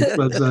 It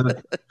was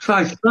a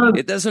 5-ton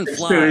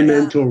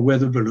experimental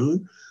weather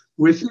balloon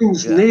with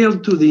things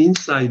nailed to the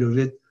inside of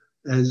it,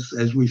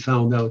 as we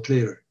found out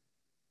later.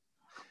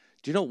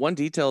 Do you know one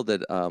detail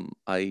that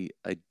I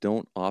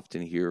don't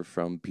often hear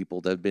from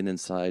people that have been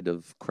inside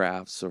of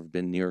crafts or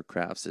been near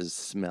crafts is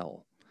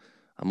smell.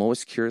 I'm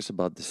always curious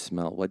about the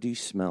smell. What do you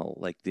smell?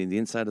 Like the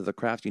inside of the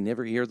craft, you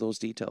never hear those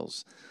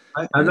details.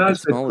 I've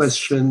asked that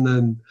question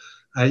and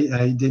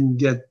I didn't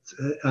get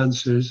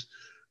answers.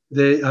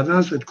 I've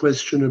asked that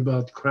question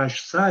about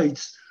crash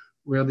sites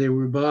where there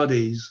were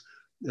bodies,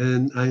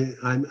 and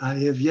I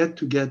have yet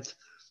to get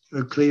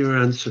a clear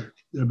answer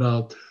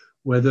about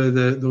whether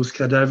those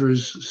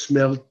cadavers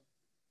smelled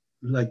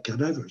like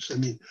cadavers. I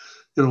mean,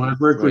 I've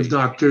worked with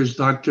doctors.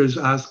 Doctors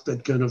ask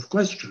that kind of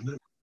question.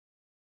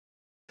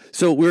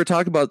 So we were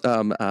talking about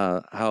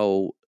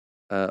how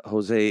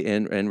Jose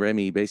and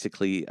Remy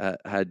basically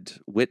had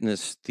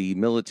witnessed the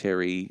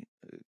military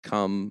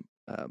come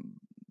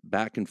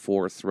back and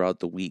forth throughout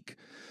the week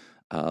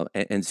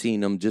and seeing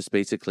them just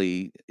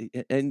basically,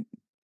 and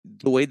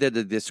the way that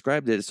they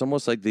described it, it's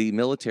almost like the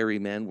military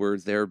men were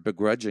there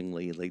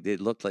begrudgingly. Like they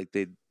looked like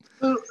they'd...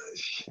 Well,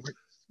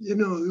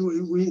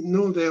 we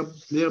know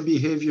their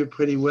behavior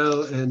pretty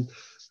well, and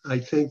I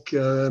think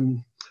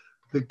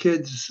the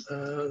kids,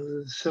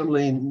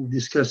 certainly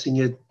discussing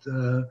it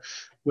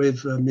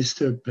with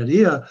Mr.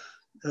 Padilla,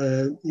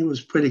 it was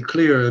pretty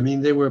clear. I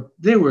mean, they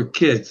were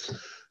kids.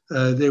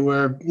 They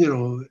were,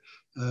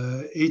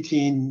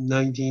 18,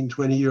 19,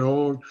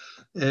 20-year-old.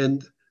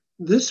 And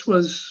this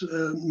was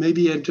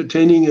maybe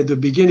entertaining at the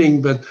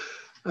beginning, but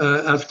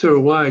after a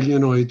while,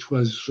 it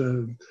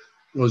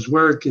was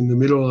work in the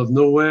middle of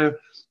nowhere,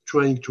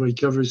 trying to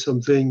recover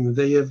something.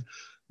 They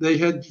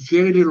had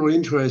very little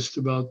interest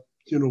about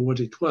what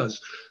it was.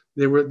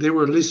 They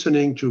were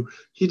listening to.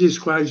 He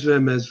describes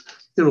them as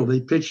they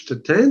pitched a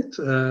tent.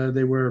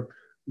 They were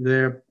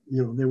there.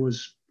 There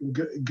was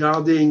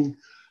guarding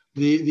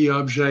the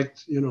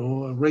object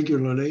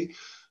regularly,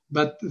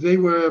 but they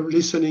were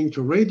listening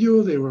to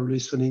radio. They were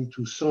listening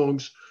to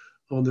songs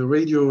on the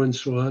radio and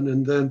so on.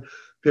 And then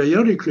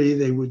periodically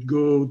they would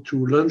go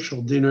to lunch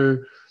or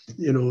dinner,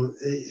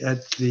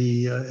 at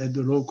the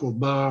local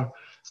bar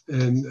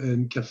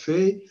and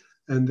cafe,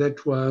 and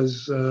that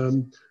was.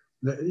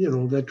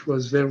 That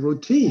was their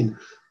routine.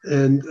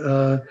 and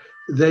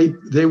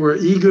they were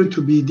eager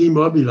to be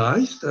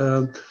demobilized.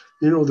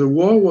 The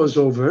war was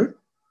over,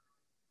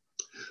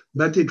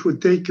 but it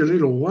would take a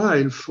little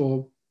while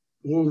for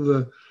all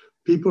the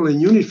people in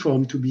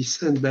uniform to be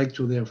sent back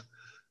to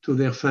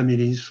their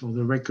families, for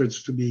the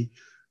records to be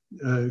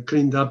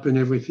cleaned up and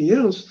everything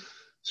else.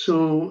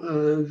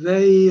 So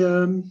they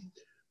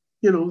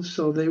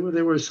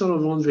were sort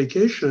of on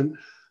vacation.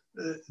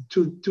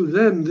 To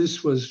them,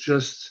 this was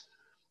just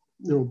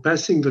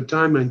passing the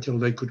time until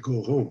they could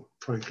go home,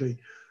 frankly.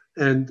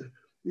 And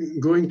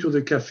going to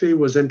the cafe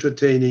was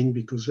entertaining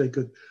because they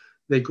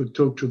could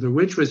talk to the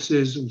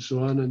waitresses and so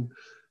on, and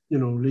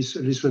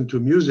listen to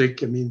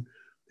music. I mean,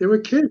 they were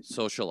kids.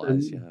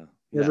 Socialize,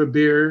 Have a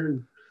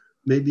beer,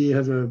 maybe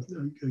have a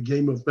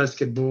game of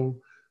basketball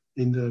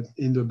in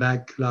the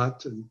back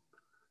lot, and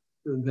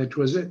that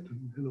was it.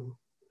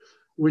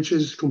 Which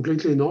is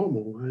completely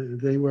normal.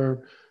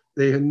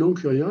 They had no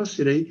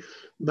curiosity,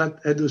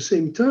 but at the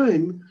same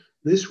time,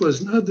 this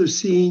was not the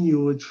scene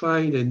you would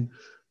find in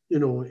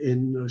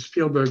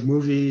Spielberg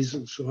movies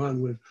and so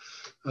on, with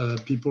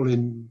people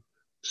in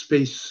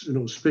space,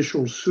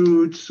 special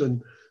suits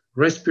and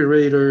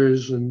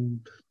respirators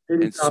and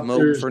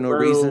smoke for no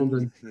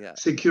reason, and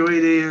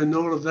security and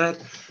all of that,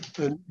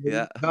 and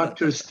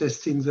doctors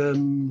testing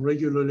them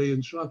regularly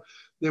and so on.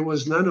 There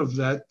was none of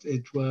that.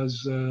 It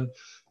was,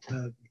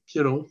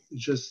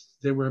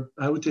 just they were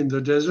out in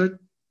the desert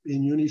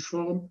in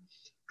uniform,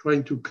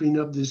 trying to clean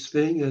up this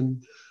thing,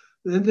 and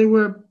then they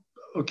were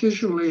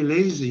occasionally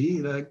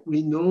lazy. Like,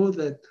 we know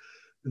that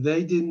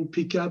they didn't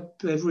pick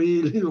up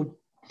every little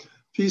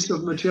piece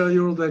of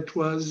material that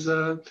was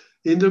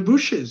in the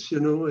bushes,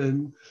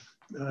 and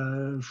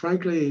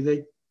frankly,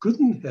 they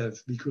couldn't have,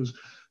 because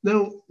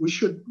now we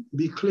should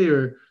be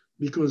clear,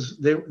 because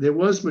there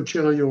was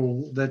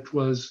material that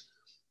was,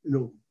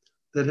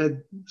 that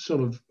had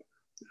sort of,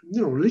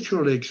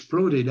 literally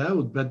exploded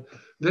out, but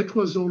that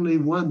was only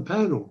one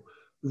panel.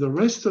 The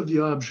rest of the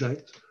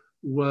object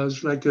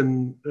was like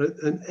an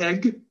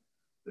egg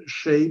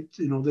shaped,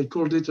 they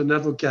called it an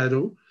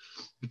avocado,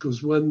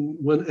 because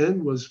one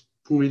end was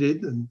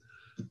pointed and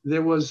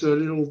there was a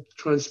little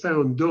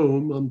transparent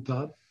dome on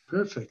top.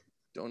 Perfect.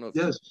 Don't know if,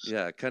 yes.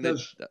 Yeah, I kind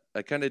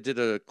of did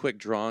a quick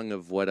drawing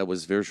of what I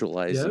was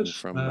visualizing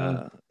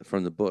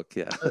from the book.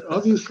 Yeah.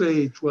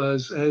 Obviously, it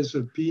was as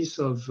a piece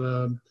of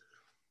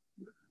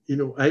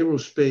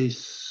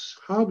aerospace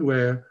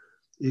hardware.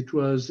 It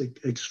was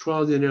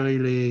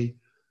extraordinarily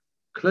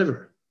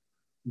clever,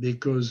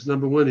 because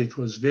number one, it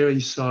was very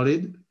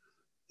solid.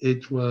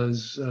 It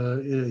was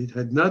it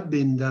had not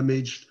been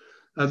damaged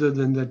other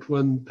than that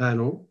one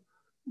panel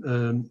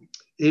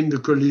in the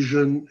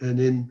collision, and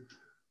in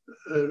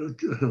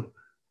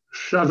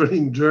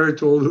shoveling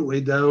dirt all the way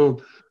down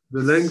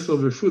the length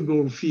of a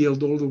football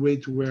field all the way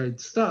to where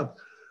it stopped,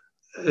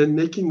 and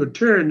making a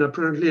turn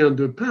apparently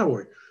under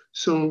power.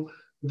 So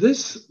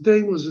this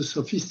thing was a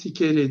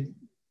sophisticated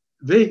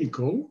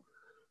vehicle.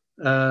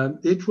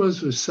 It was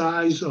the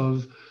size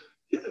of,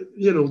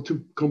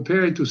 to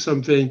compare it to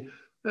something,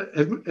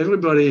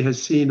 everybody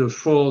has seen a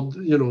Ford,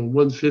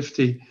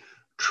 150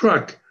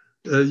 truck.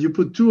 You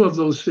put two of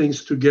those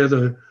things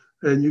together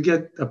and you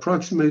get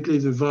approximately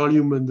the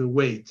volume and the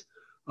weight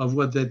of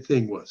what that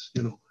thing was.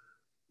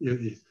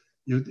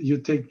 You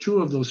take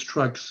two of those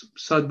trucks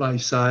side by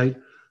side.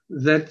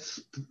 That's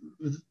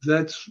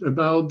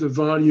about the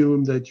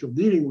volume that you're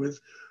dealing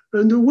with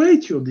and the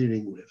weight you're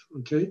dealing with.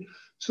 Okay,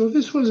 so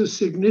this was a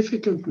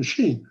significant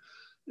machine,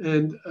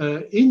 and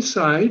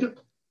inside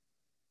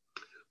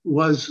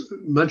was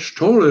much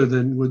taller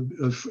than would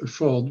a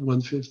Ford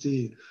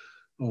 150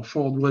 or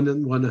Ford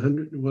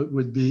 100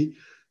 would be.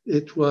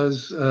 It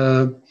was,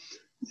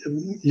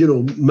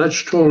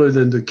 much taller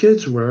than the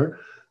kids were,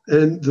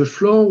 and the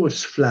floor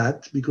was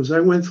flat, because I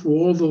went through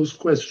all those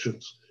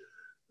questions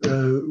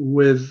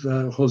with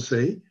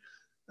Jose.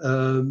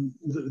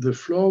 The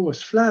floor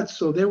was flat,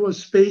 so there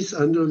was space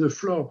under the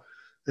floor,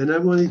 and I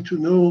wanted to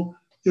know,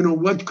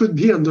 what could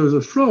be under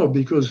the floor,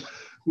 because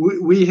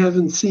we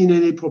haven't seen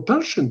any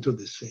propulsion to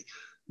this thing.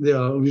 There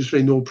are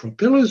obviously no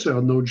propellers, there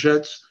are no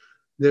jets,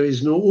 there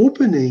is no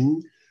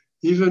opening.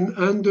 Even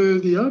under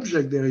the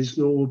object, there is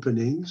no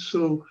opening.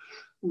 So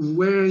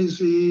where is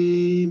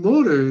the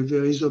motor?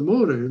 There is a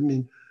motor. I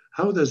mean,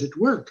 how does it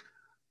work?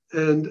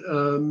 And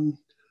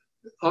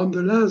on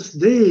the last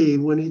day,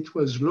 when it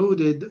was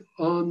loaded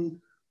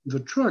on the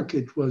truck,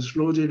 it was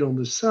loaded on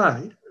the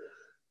side,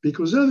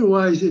 because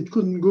otherwise it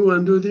couldn't go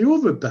under the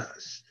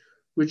overpass,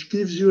 which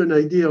gives you an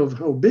idea of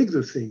how big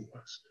the thing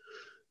was.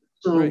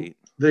 So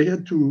they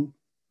had to,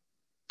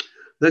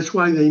 that's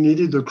why they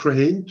needed a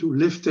crane to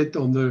lift it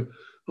on the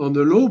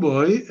low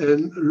boy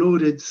and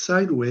load it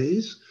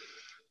sideways.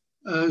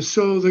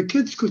 So the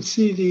kids could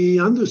see the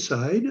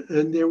underside,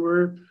 and they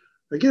were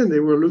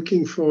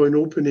looking for an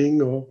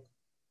opening or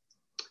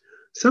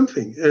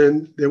something,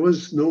 and there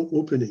was no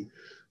opening.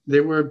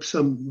 There were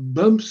some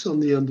bumps on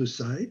the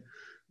underside,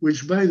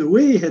 which, by the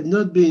way, had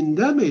not been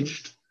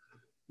damaged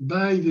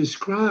by this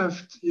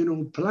craft,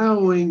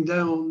 plowing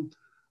down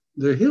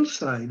the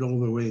hillside all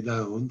the way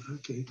down.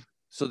 Okay,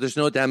 So there's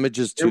no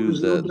damages There to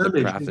was no the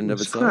damage. craft It in of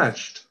was itself?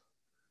 scratched.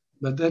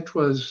 But that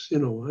was, you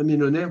know, I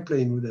mean, an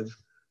airplane would have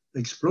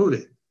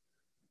exploded,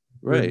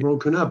 would have Right.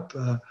 broken up.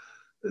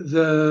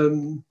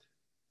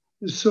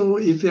 So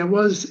if there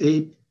was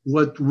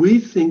what we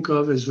think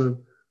of as a,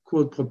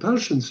 quote,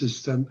 propulsion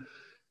system,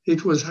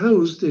 it was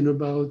housed in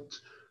about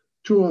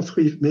 2 or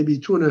 3, maybe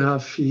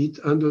 2.5 feet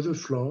under the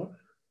floor.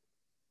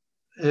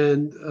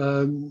 And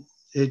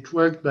it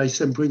worked by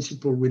some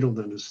principle we don't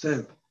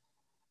understand.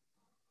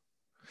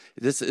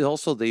 This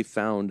also, they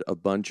found a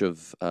bunch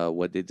of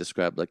what they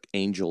described like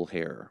angel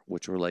hair,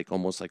 which were like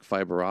almost like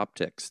fiber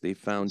optics. They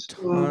found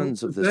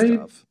tons of this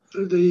stuff.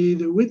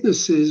 The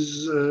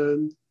witnesses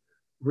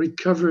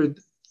recovered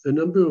a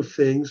number of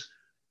things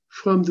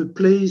from the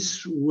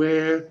place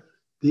where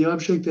the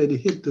object had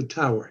hit the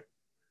tower,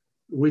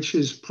 which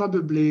is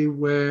probably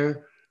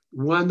where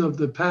one of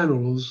the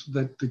panels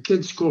that the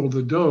kids call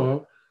the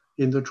door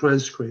in the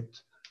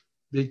transcript,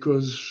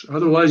 because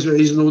otherwise there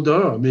is no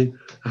door. I mean,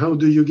 how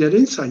do you get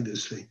inside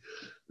this thing?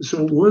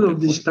 So one of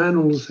these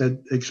panels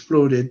had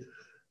exploded,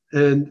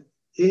 and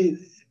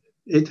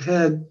it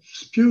had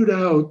spewed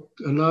out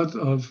a lot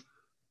of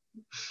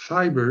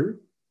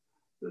fiber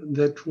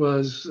that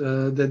was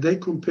that they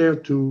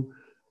compared to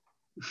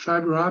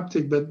fiber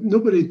optic, but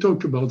nobody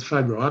talked about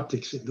fiber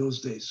optics in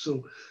those days.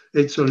 So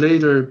it's a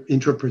later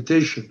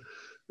interpretation.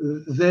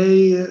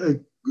 They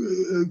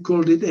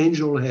called it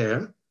angel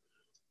hair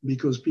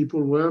because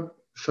people were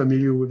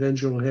familiar with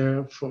angel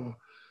hair for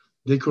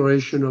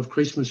decoration of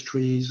Christmas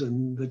trees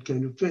and that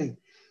kind of thing.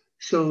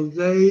 So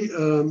they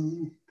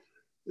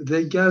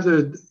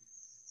gathered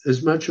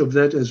as much of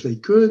that as they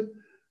could,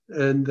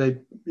 and they,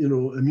 you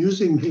know,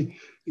 amusingly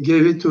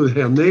gave it to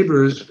their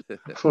neighbors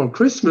for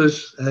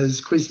Christmas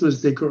as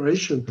Christmas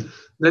decoration.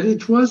 That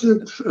it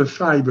wasn't a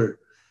fiber;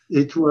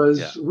 it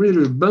was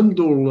really a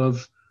bundle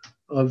of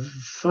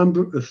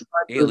fiber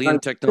alien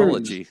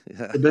technology.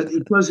 But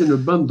it was in a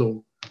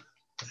bundle,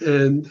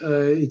 and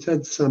it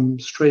had some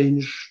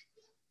strange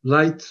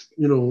light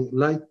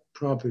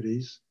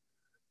properties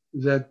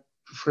that,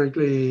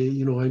 frankly,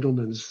 you know, I don't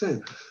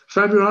understand.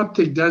 Fiber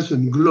optic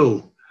doesn't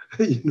glow,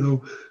 you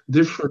know,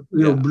 different,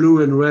 you know,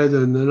 blue and red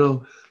and, you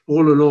know,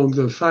 all along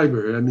the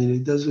fiber. I mean,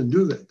 it doesn't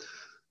do that.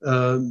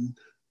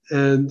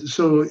 And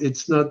so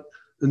it's not,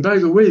 and by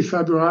the way,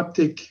 fiber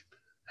optic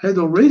had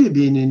already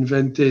been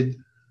invented.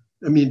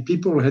 I mean,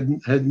 people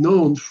had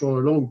known for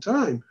a long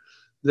time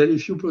that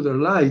if you put a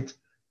light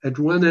at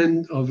one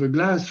end of a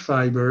glass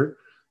fiber,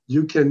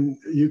 you can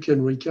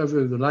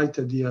recover the light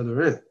at the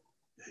other end.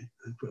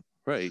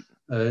 Right.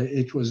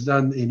 It was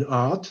done in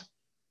art,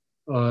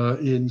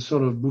 in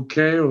sort of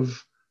bouquet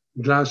of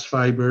glass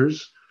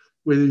fibers,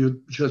 where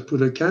you just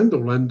put a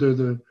candle under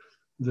the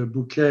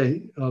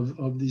bouquet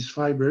of these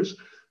fibers,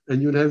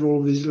 and you'd have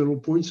all these little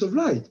points of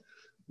light.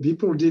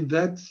 People did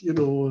that, you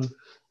know.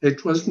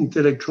 It wasn't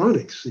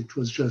electronics. It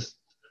was just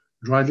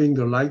driving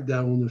the light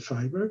down the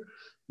fiber.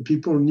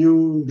 People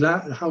knew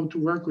how to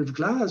work with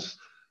glass,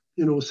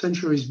 you know,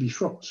 centuries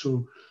before.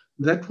 So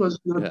that was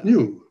not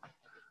new.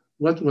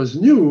 What was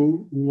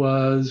new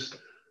was,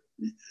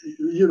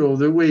 you know,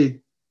 the way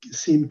it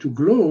seemed to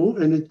glow,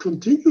 and it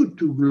continued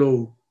to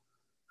glow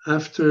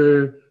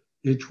after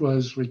it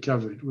was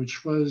recovered,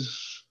 which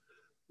was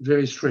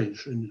very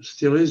strange and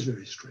still is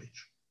very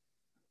strange.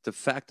 The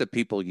fact that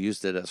people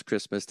used it as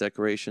Christmas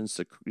decorations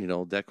to, you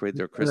know, decorate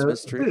their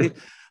Christmas tree,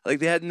 like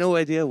they had no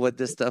idea what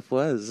this stuff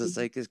was. It's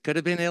like, it could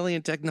have been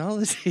alien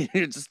technology.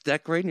 You're just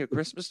decorating your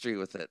Christmas tree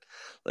with it.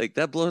 Like,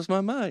 that blows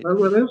my mind. Well,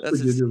 what else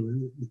would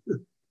you do?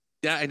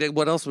 Yeah, and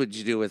what else would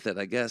you do with it?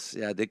 I guess,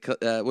 yeah. They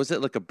was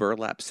it like a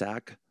burlap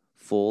sack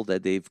full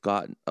that they've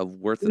got of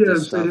worth of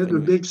this stuff? Yes, they had a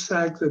big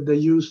sack that they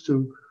used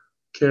to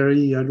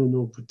carry, I don't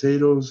know,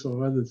 potatoes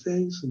or other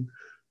things, and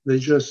they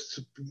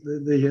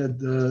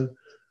had,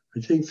 I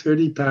think,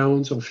 30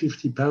 pounds or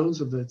 50 pounds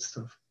of that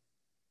stuff.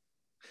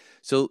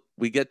 So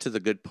we get to the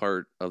good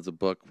part of the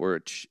book,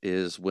 which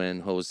is when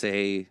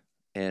Jose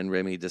and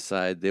Remy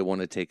decide they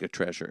want to take a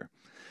treasure.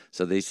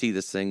 So they see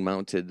this thing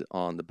mounted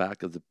on the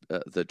back of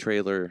the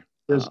trailer.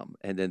 Yes.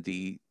 And then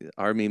the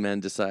army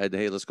men decide,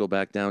 hey, let's go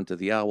back down to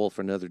the Owl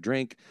for another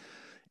drink.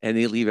 And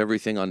they leave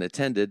everything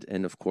unattended.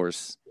 And of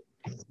course,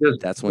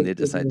 that's when they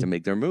decide to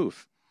make their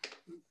move.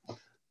 Do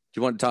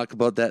you want to talk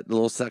about that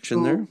little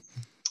section there?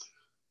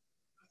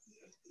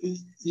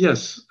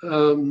 Yes.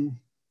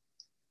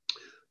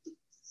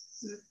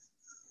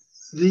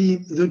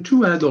 The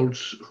two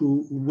adults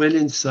who went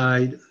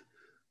inside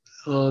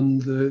on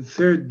the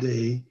third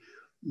day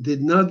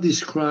did not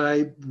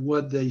describe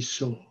what they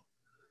saw,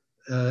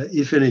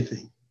 if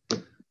anything.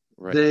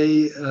 Right.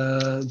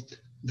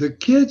 The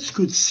kids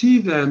could see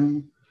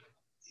them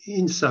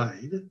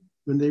inside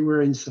when they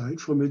were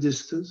inside from a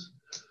distance.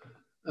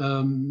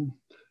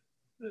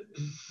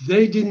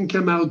 They didn't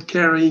come out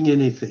carrying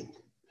anything.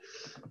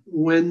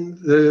 When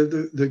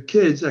the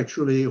kids,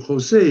 actually,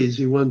 Jose is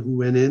the one who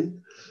went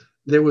in,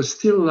 there was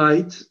still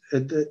light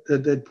at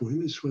that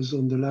point. This was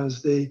on the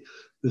last day.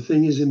 The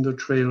thing is in the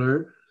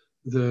trailer.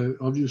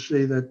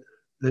 Obviously that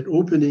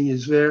opening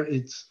is there.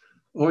 It's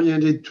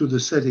oriented to the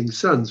setting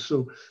sun.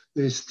 So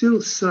there's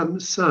still some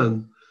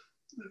sun,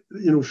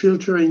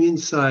 filtering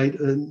inside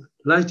and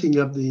lighting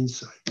up the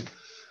inside.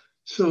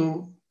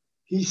 So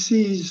he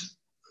sees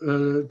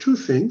two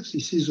things. He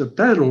sees a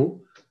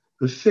panel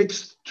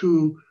affixed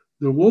to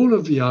the wall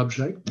of the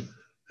object,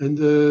 and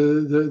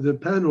the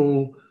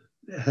panel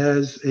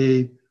has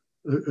a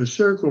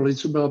circle.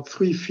 It's about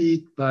 3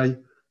 feet by a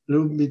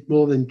little bit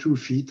more than 2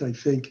 feet, I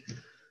think.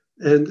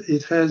 And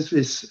it has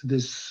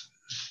this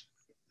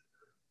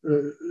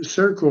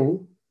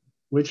circle,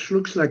 which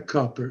looks like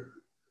copper.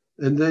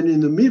 And then in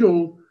the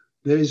middle,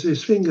 there is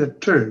this thing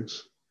that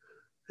turns,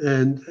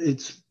 and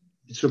it's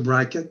a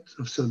bracket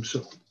of some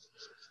sort.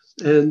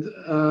 And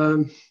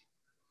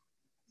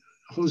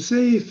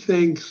Jose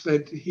thinks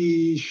that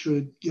he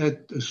should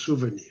get a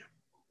souvenir.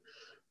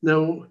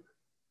 Now,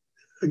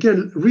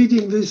 again,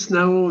 reading this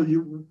now,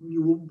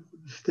 you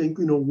think,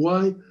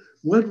 why?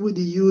 What would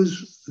he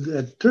use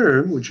that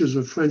term, which is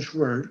a French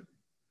word,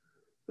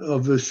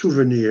 of a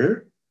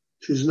souvenir,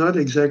 which is not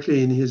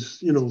exactly in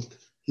his,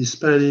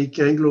 Hispanic,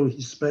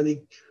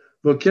 Anglo-Hispanic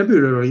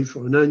vocabulary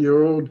for a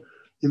 9-year-old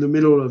in the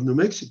middle of New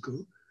Mexico.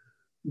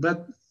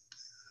 But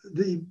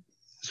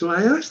so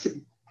I asked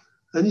him,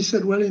 and he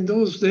said, well, in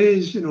those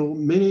days,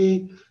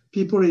 many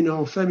people in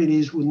our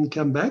families wouldn't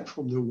come back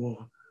from the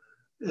war.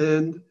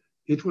 And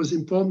it was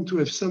important to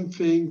have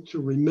something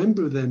to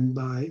remember them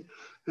by.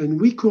 And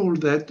we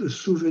called that a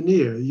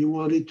souvenir. You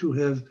wanted to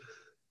have,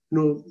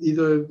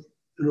 either,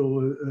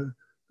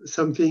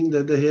 something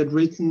that they had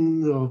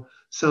written or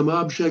some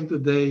object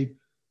that they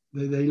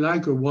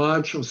like, a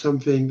watch or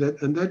something.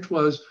 And that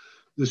was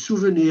the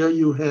souvenir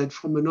you had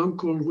from an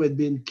uncle who had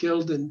been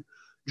killed in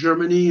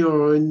Germany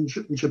or in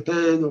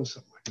Japan or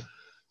somewhere.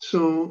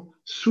 So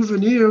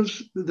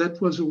souvenirs, that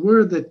was a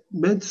word that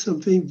meant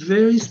something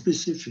very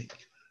specific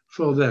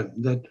for them,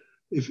 that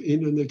if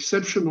in an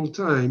exceptional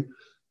time,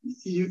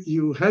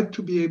 you had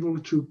to be able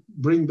to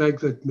bring back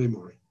that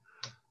memory.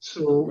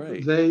 So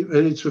right.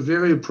 and it's a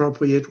very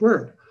appropriate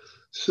word.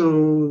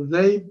 So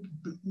they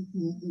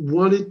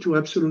wanted to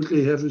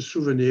absolutely have a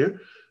souvenir,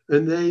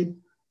 and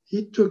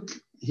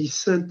he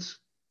sent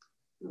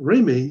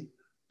Reme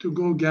to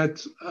go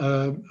get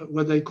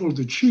what they call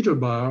the cheater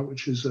bar,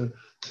 which is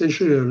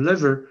essentially a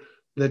lever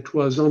that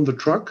was on the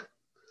truck,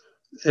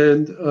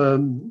 and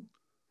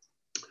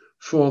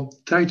for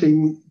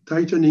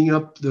tightening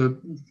up the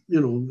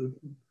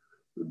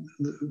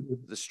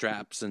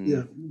straps and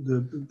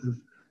the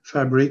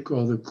fabric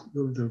or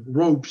the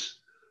ropes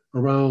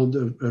around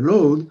a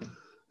load,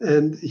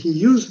 and he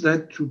used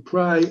that to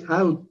pry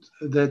out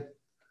that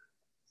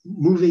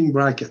moving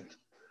bracket.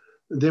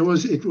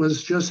 It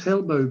was just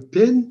held by a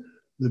pin.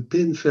 The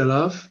pin fell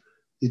off.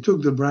 He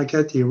took the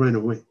bracket. He ran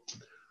away.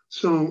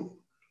 So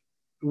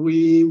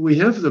we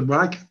have the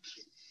bracket,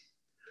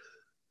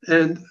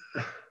 and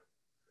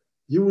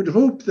you would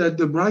hope that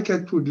the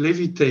bracket would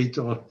levitate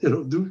or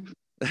do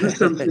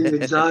something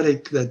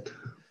exotic that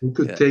we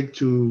could take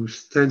to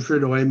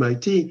Stanford or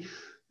MIT.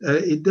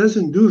 It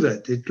doesn't do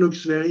that. It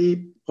looks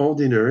very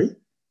ordinary.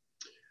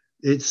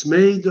 It's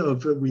made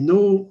of, we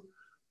know,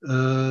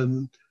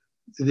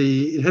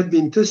 it had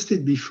been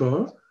tested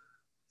before,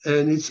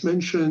 and it's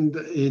mentioned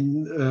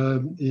in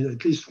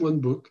at least one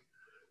book.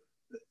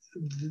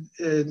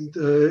 And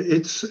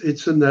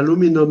it's an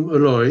aluminum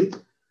alloy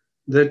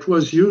that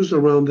was used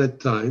around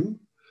that time.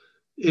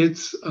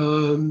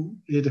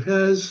 It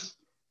has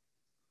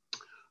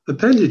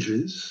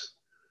appendages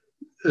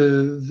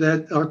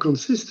that are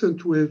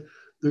consistent with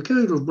the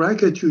kind of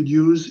bracket you'd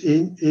use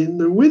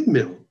in a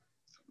windmill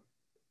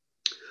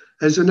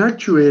as an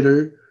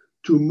actuator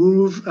to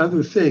move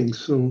other things.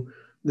 So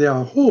there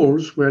are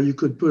holes where you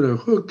could put a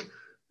hook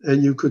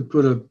and you could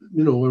put a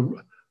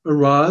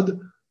rod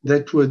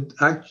that would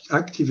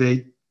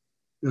activate,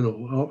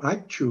 or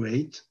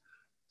actuate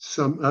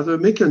some other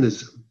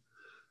mechanism.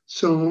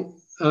 So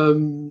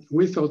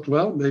we thought,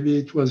 well, maybe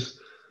it was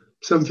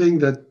something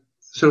that,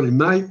 certainly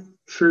my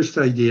first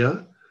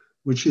idea,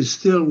 which is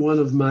still one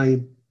of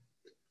my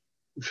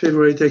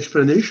favorite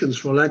explanations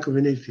for lack of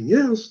anything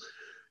else,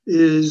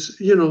 is,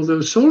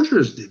 the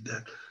soldiers did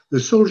that. The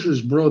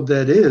soldiers brought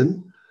that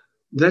in.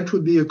 That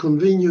would be a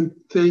convenient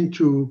thing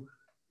to,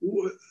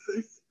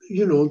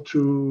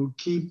 to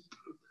keep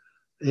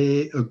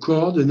a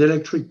cord, an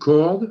electric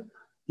cord,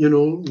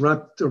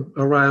 wrapped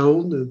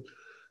around,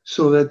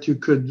 so that you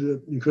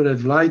could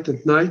have light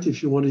at night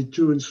if you wanted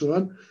to, and so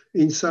on,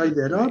 inside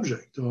that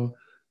object. Or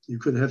you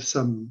could have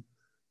some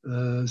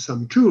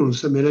tool,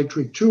 some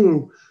electric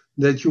tool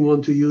that you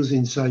want to use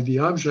inside the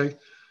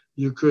object.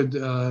 You could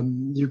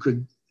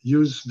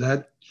use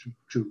that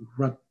to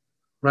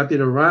wrap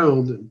it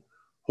around and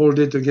hold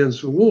it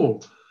against the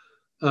wall.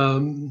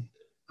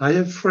 I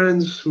have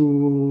friends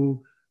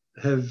who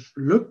have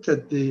looked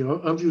at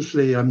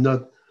obviously I'm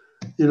not,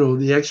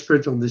 the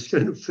expert on this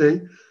kind of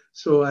thing.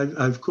 So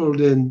I've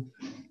called in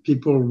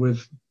people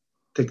with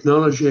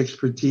technology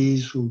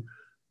expertise who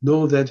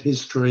know that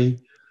history.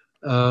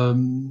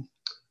 And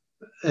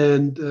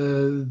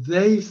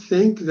they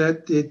think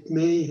that it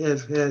may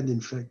have had,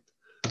 in fact,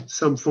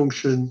 some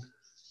function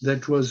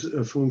that was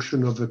a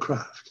function of the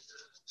craft.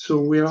 So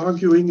we're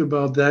arguing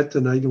about that,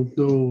 and I don't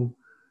know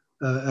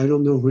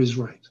who is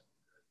right.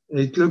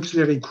 It looks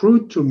very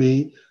crude to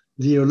me.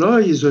 The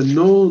alloy is a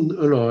known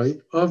alloy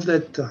of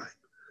that time.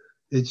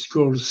 It's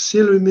called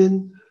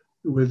silumine,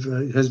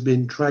 it has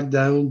been tracked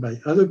down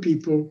by other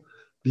people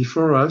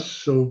before us,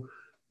 so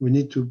we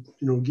need to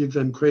give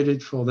them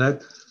credit for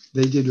that.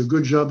 They did a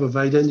good job of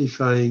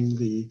identifying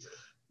the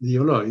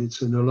alloy.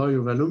 It's an alloy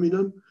of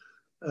aluminum.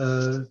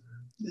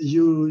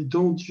 You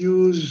don't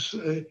use,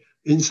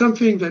 in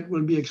something that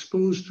will be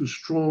exposed to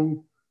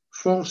strong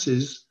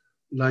forces,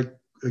 like,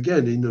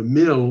 again, in a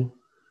mill,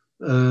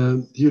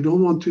 you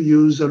don't want to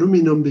use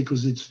aluminum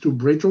because it's too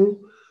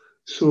brittle.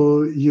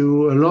 So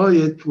you alloy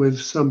it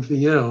with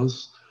something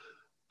else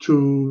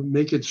to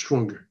make it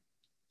stronger.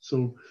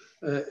 So,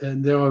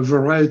 and there are a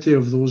variety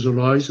of those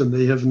alloys, and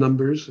they have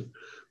numbers.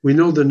 We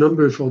know the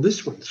number for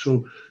this one.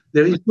 So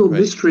there is no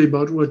mystery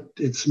about what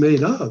it's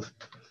made of.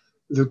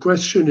 The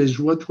question is,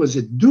 what was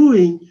it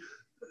doing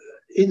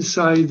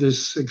inside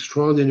this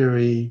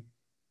extraordinary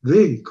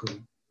vehicle?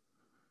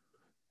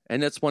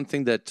 And that's one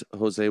thing that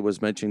Jose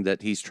was mentioning,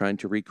 that he's trying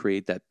to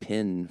recreate that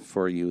pin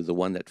for you, the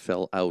one that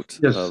fell out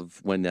of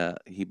when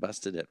he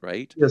busted it,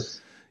 right? Yes.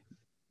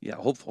 Yeah.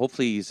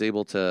 Hopefully he's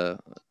able to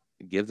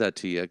give that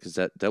to you, because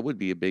that would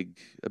be a big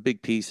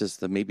piece as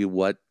to maybe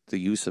what the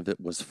use of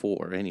it was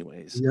for,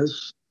 anyways.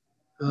 Yes.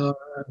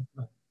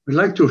 We'd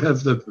like to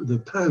have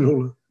the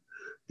panel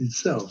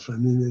itself. I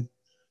mean,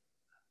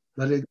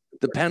 the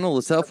panel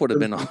itself would have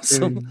been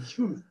awesome.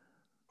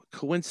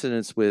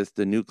 Coincidence with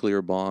the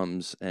nuclear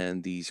bombs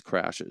and these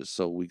crashes.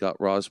 So we got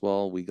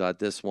Roswell, we got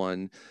this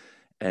one,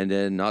 and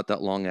then not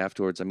that long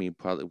afterwards, I mean,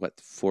 probably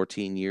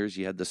 14 years,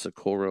 you had the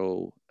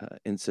Socorro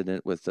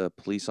incident with a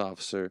police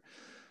officer.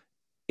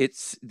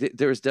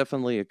 There's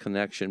definitely a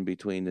connection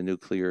between the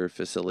nuclear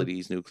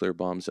facilities, nuclear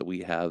bombs that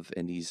we have,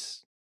 and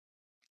these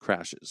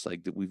crashes.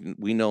 Like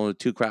we know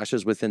 2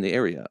 crashes within the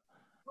area.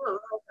 Well,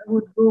 I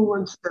would go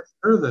one step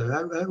further.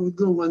 I would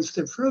go one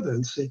step further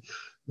and say,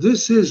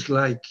 this is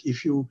like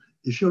if you're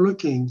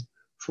looking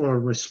for a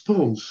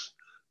response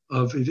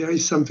of if there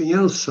is something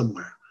else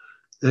somewhere,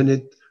 and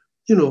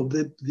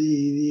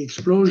the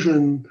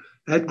explosion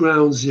at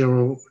ground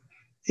zero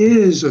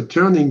is a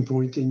turning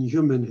point in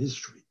human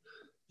history.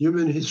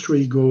 Human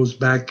history goes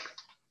back,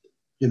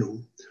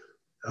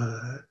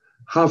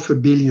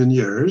 500 million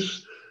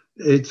years.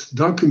 It's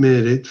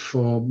documented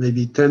for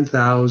maybe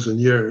 10,000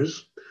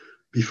 years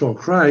before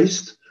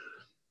Christ,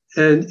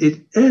 and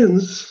it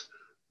ends.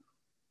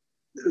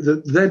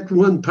 That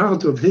one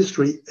part of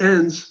history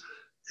ends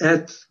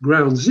at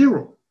ground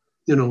zero,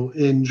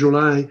 in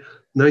July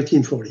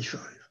 1945.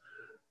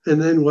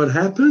 And then what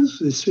happens?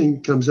 This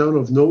thing comes out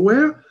of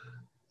nowhere,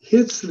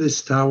 hits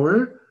this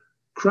tower,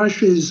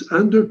 crashes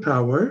under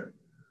power,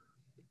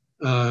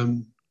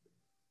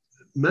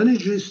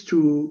 manages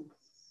to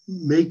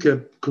make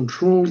a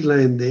controlled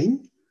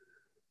landing.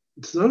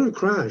 It's not a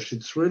crash,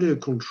 it's really a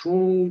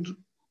controlled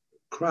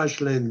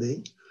crash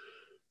landing.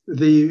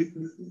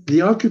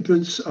 The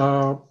occupants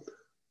are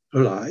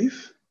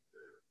alive.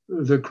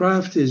 The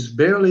craft is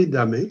barely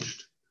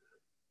damaged.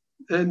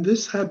 And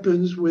this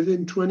happens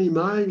within 20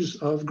 miles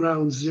of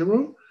ground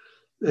zero.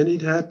 And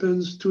it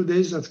happens 2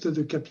 days after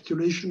the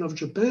capitulation of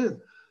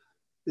Japan.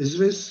 Is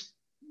this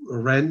a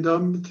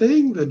random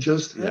thing that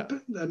just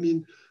happened? I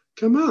mean,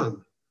 come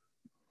on.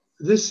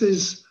 This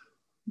is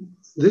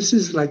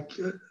like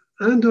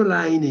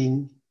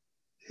underlining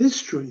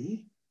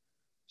history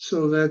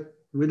so that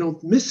we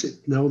don't miss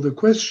it. Now, the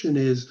question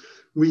is,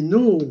 we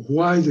know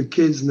why the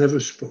kids never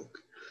spoke.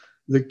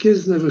 The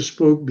kids never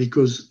spoke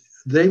because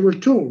they were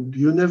told,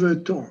 you never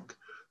talk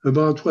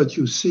about what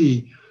you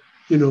see,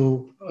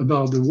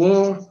 about the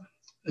war,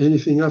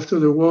 anything after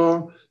the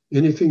war,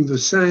 anything the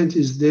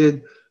scientists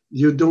did,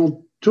 you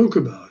don't talk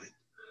about it.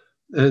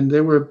 And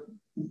there were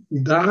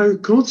dire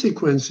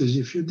consequences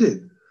if you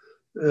did,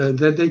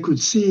 that they could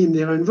see in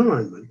their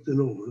environment,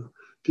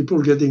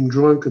 people getting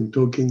drunk and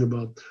talking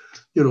about,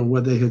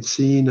 what they had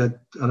seen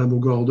at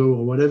Alamogordo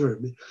or whatever.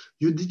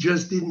 You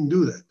just didn't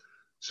do that.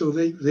 So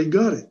they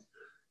got it.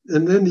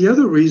 And then the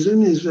other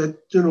reason is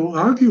that,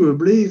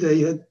 arguably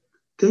they had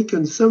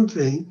taken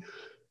something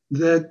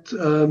that,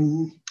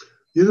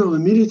 the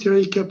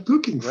military kept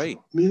looking for. I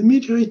mean, the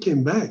military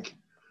came back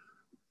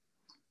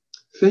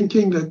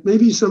thinking that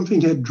maybe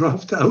something had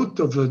dropped out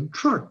of a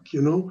truck,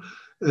 and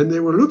they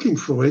were looking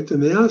for it,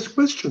 and they asked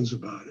questions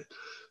about it.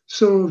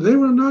 So they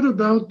were not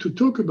about to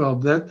talk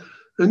about that.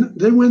 And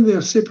they went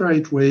their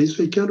separate ways.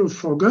 They kind of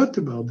forgot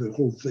about the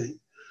whole thing.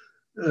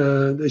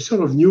 They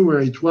sort of knew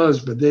where it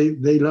was, but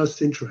they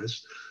lost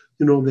interest.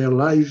 Their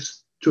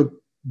lives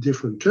took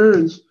different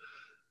turns.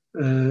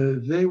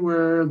 They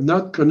were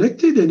not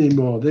connected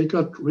anymore. They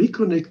got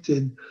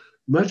reconnected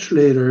much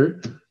later,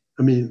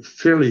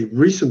 fairly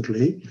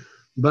recently,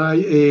 by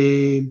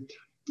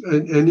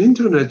an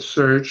internet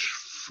search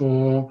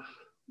for,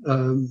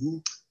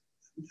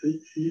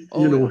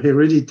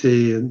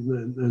 heredity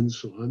and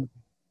so on,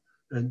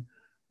 and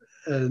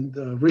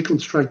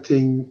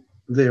reconstructing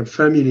their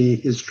family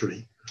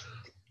history.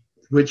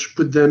 which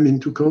put them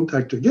into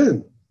contact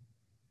again.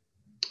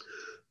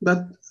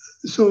 But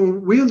so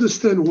we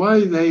understand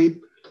why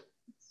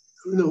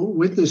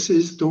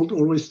witnesses don't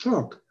always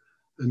talk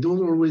and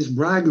don't always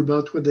brag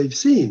about what they've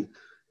seen,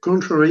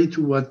 contrary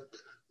to what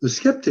the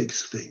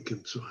skeptics think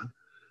and so on.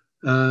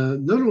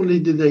 Not only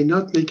did they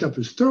not make up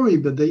a story,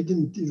 but they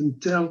didn't even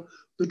tell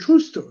the true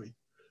story.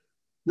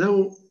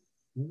 Now,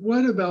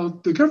 what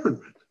about the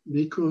government?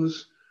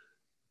 Because,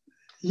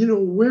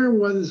 where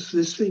was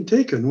this thing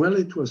taken? Well,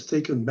 it was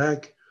taken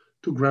back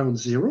to ground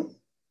zero.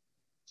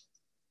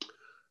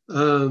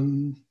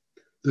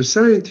 The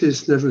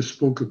scientists never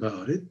spoke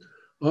about it.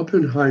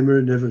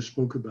 Oppenheimer never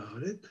spoke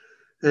about it.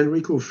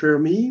 Enrico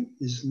Fermi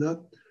it's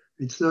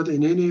not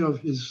in any of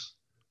his,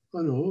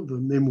 the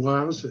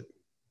memoirs that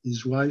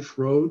his wife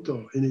wrote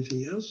or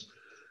anything else.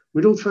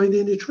 We don't find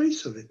any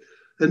trace of it.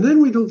 And then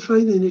we don't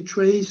find any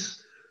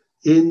trace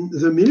in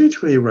the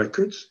military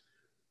records.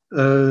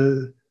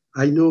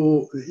 I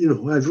know,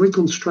 I've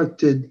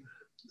reconstructed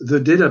the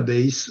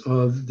database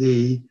of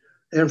the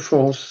Air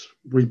Force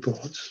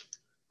reports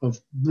of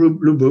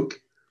Blue Book,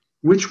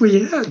 which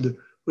we had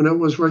when I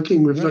was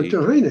working with Right.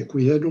 Dr. Hynek.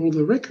 We had all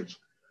the records.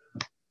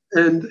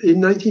 And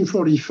in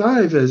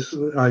 1945, as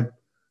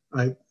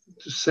I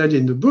said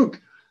in the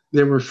book,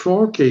 there were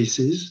 4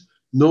 cases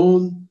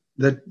known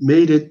that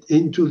made it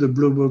into the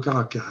Blue Book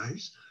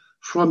archives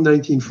from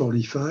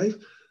 1945.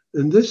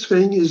 And this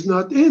thing is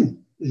not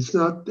in. It's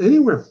not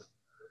anywhere.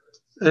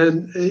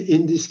 And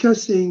in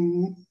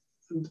discussing,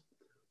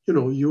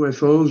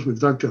 UFOs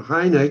with Dr.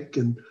 Hynek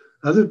and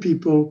other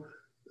people,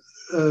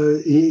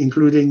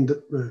 including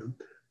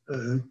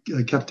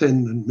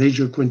Captain and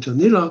Major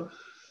Quintanilla,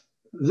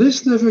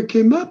 this never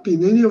came up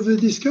in any of the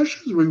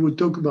discussions. We would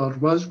talk about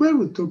Roswell,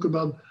 we'd talk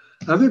about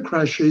other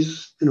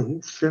crashes,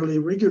 fairly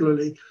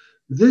regularly.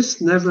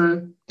 This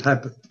never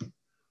happened.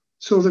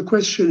 So the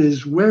question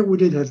is, where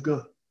would it have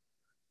gone?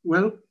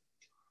 Well,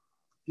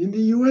 in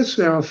the US,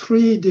 there are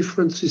 3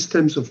 different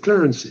systems of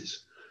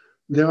clearances.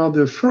 There are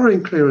the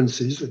foreign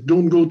clearances that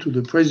don't go to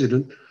the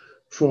president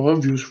for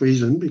obvious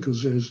reason,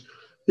 because there's,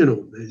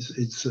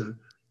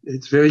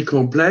 it's very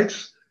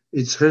complex.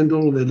 It's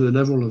handled at the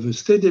level of the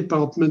State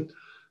Department.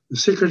 The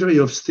Secretary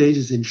of State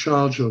is in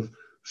charge of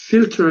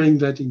filtering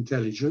that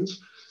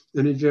intelligence,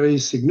 and if there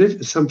is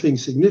something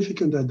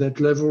significant at that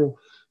level,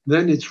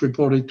 then it's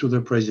reported to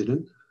the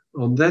president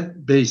on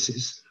that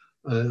basis,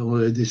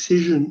 on a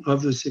decision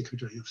of the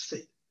Secretary of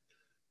State.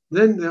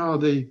 Then there are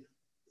the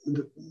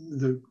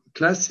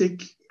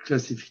classic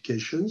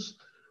classifications,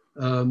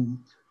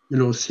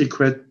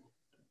 secret,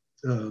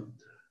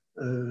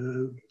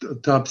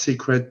 top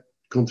secret,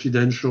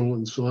 confidential,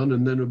 and so on,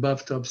 and then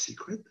above top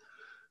secret.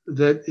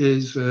 That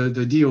is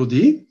the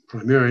DoD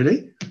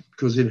primarily,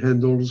 because it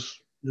handles,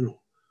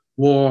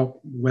 war,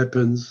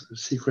 weapons,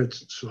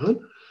 secrets, and so on.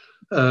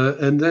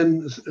 And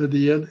then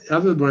the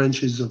other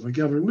branches of the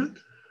government.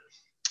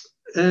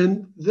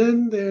 And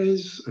then there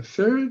is a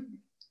third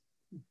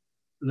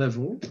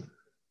level,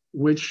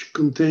 which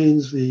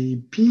contains the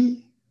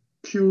P,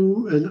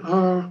 Q, and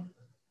R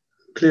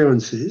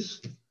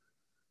clearances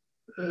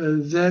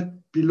that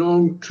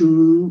belong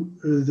to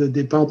the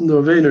Department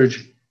of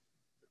Energy.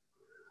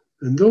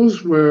 And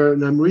those were,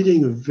 and I'm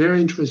reading a very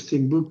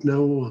interesting book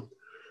now on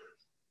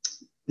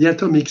the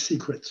atomic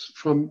secrets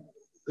from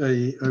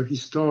a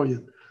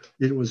historian.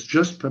 It was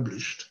just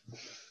published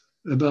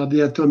about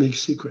the atomic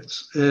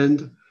secrets.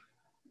 And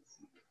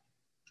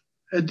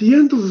at the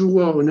end of the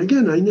war, and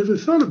again, I never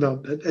thought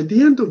about that. At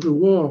the end of the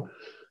war,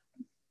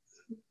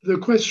 the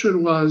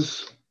question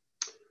was,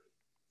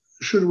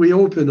 should we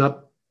open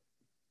up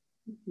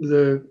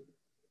the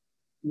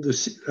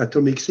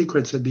atomic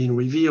secrets had been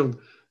revealed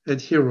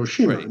at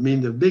Hiroshima? Right. I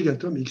mean, the big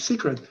atomic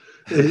secret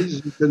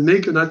is you can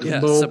make an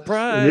atom bomb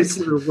surprise.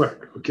 and it will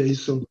work. Okay,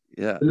 so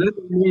Yeah. and then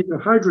we need a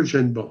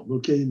hydrogen bomb.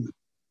 Okay,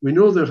 we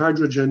know the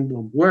hydrogen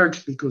bomb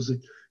works because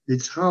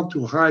it's hard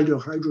to hide a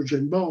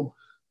hydrogen bomb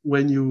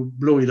when you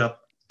blow it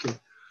up. Okay,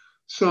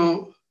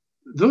 so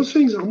those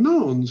things are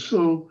known.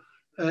 So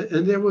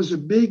and there was a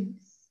big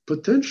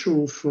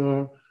potential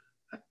for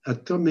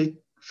atomic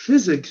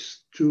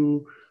physics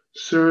to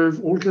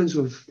serve all kinds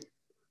of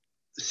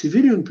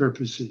civilian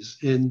purposes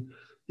in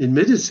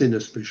medicine,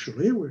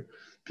 especially, where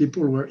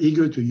people were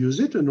eager to use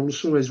it, and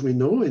also, as we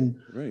know, in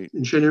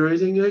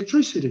generating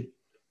electricity.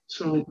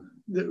 So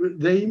the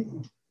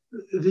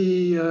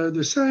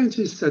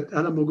scientists at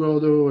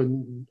Alamogordo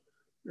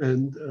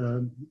and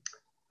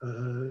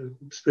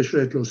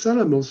especially at Los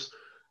Alamos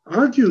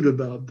argued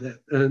about that,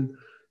 and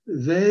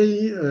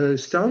they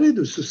started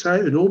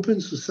an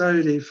open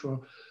society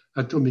for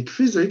atomic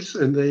physics,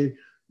 and they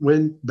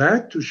went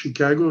back to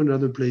Chicago and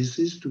other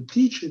places to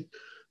teach it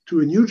to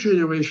a new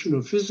generation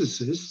of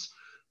physicists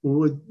who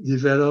would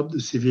develop the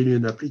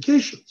civilian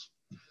applications.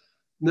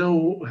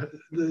 Now,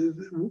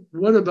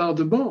 what about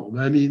the bomb?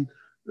 I mean,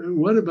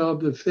 what about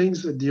the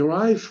things that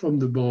derive from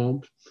the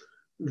bomb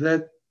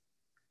that,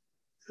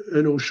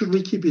 should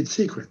we keep it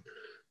secret?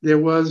 There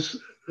was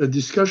a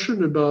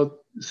discussion about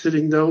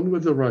sitting down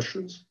with the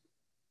Russians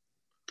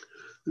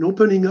and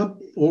opening up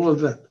all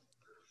of that.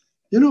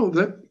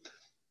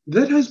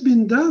 that has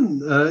been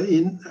done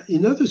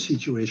in other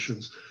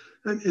situations.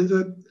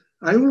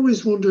 I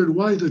always wondered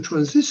why the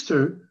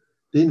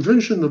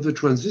invention of the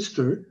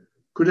transistor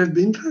could have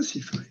been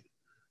classified.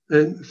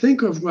 And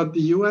think of what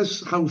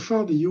how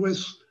far the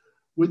US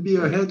would be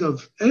ahead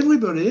of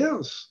everybody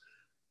else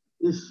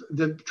if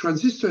the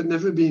transistor had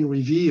never been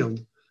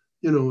revealed,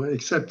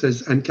 except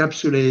as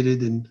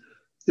encapsulated in,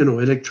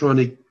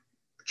 electronic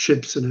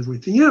chips and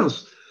everything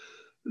else.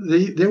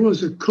 There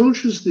was a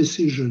conscious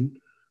decision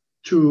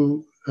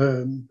to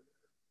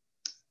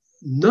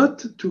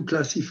not to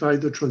classify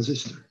the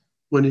transistor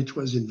when it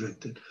was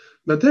invented.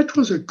 But that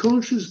was a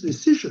conscious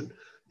decision.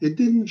 It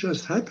didn't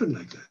just happen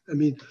like that. I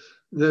mean,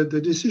 the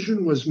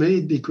decision was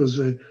made because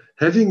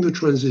having the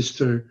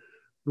transistor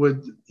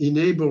would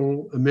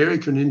enable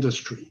American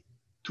industry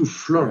to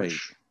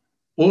flourish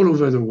all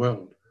over the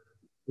world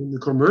in the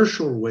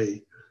commercial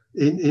way,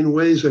 in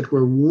ways that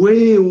were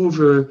way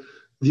over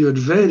the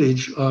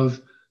advantage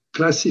of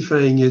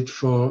classifying it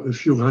for a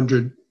few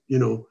hundred,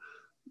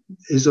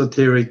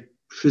 esoteric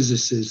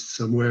physicists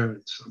somewhere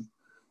in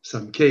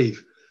some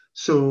cave.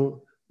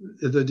 So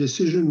the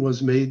decision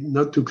was made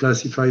not to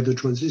classify the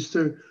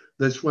transistor.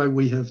 That's why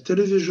we have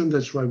television.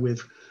 That's why we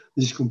have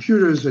these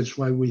computers. That's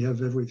why we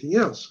have everything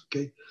else.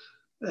 Okay,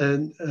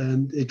 and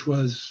it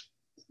was,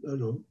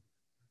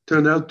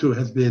 turned out to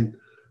have been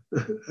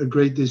a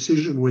great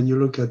decision when you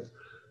look at,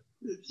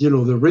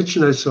 the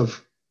richness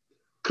of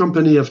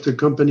company after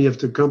company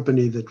after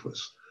company that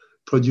was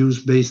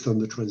produced based on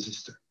the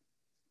transistor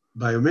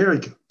by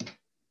America.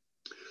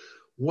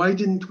 Why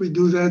didn't we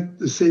do that?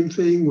 The same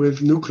thing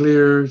with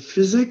nuclear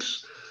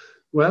physics?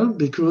 Well,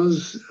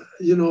 because,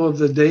 of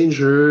the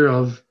danger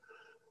of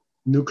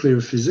nuclear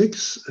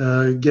physics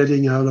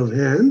getting out of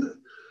hand.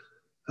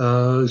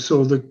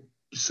 So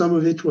some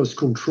of it was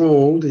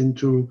controlled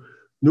into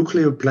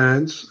nuclear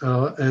plants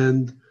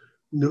and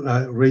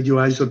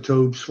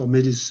radioisotopes for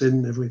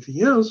medicine,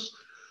 everything else.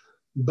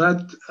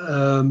 But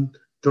the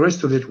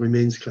rest of it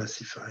remains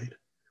classified.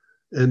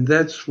 And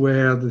that's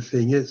where the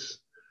thing is.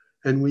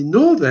 And we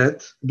know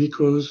that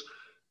because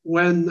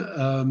when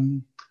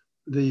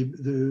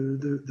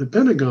the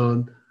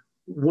Pentagon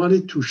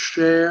wanted to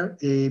share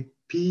a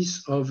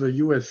piece of a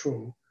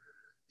UFO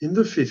in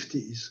the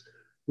 50s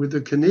with the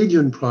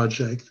Canadian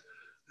project,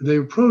 they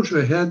approached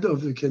the head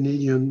of the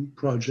Canadian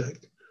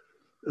project,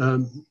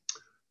 and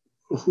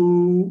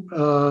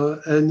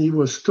he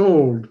was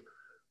told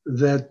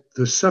that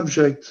the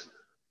subject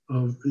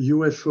of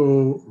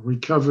UFO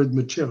recovered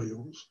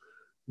materials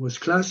was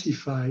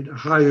classified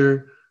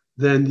higher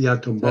than the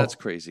atom bomb. That's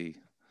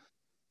crazy.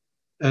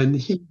 And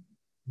he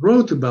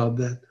wrote about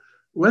that.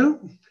 Well,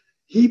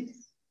 he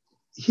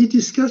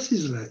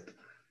discusses that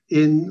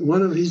in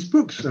one of his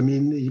books. I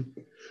mean,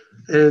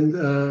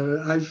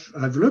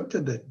 I've looked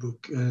at that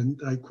book and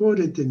I quote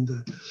it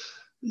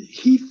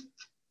he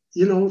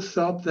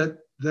thought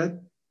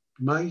that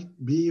might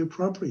be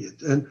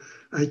appropriate. And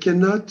I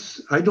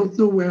don't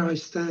know where I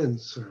stand,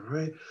 sir,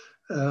 right?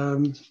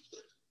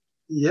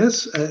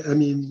 Yes, I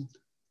mean,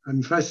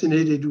 I'm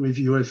fascinated with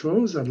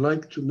UFOs. I'd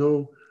like to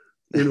know,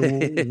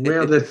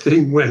 where that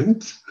thing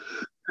went.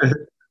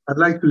 I'd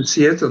like to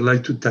see it. I'd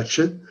like to touch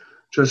it,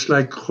 just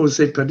like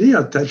Jose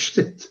Padilla touched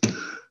it.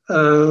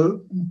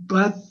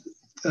 But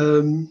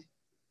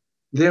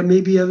there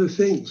may be other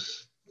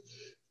things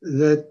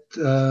that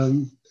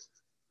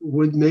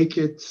would make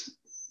it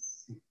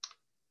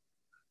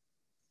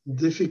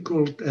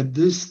difficult at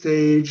this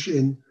stage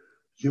in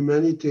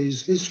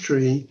humanity's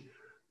history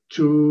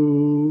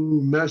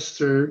to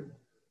master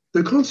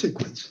the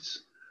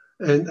consequences.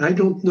 And I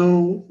don't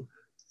know,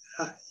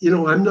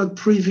 I'm not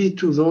privy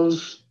to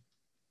those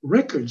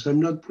records.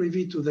 I'm not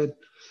privy to that.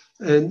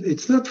 And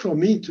it's not for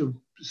me to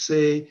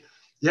say,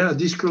 yeah,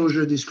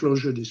 disclosure.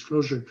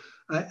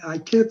 I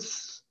can't,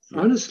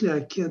 honestly,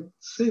 I can't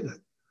say that.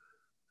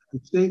 I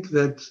think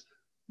that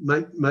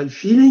my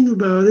feeling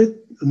about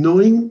it,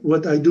 knowing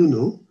what I do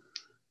know,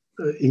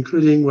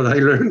 including what I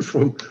learned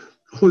from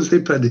Jose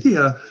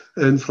Padilla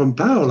and from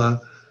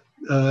Paola,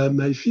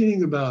 my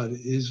feeling about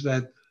it is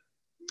that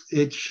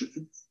it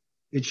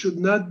should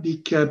not be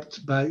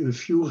kept by a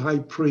few high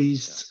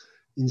priests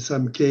in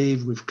some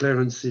cave with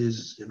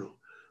clearances,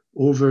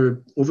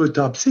 over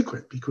top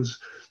secret, because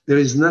there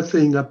is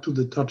nothing up to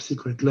the top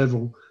secret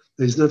level.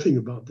 There's nothing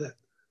about that.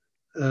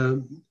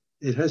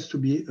 It has to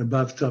be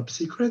above top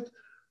secret.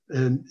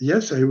 And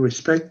yes, I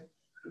respect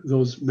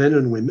those men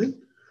and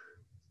women,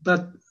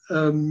 but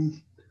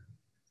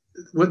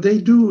what they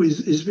do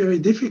is very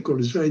difficult.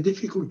 It's very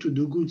difficult to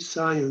do good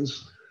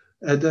science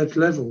at that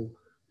level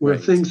where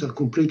things are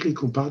completely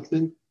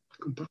compartmented.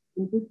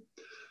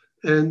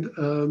 And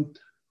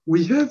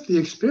we have the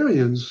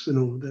experience,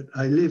 that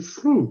I lived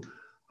through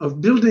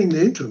of building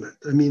the internet.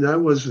 I mean, I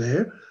was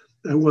there.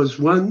 I was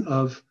one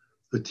of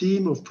a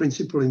team of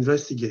principal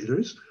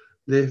investigators.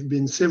 There have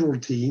been several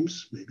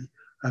teams, maybe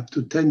up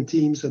to 10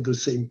 teams at the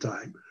same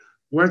time,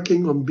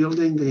 working on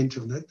building the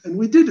internet. And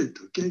we did it,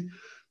 okay?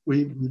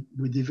 We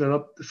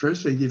developed,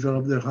 first they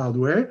developed the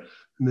hardware,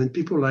 And then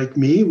people like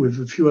me, with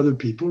a few other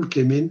people,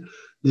 came in,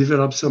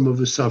 developed some of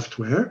the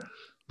software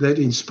that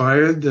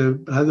inspired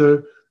the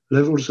other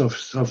levels of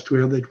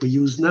software that we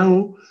use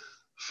now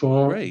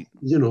for, Right.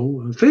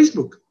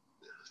 Facebook.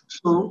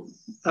 So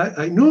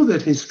I know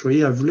that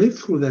history. I've lived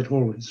through that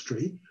whole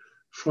history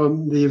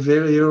from the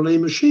very early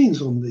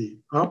machines on the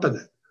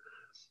ARPANET.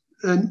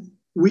 And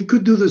we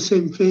could do the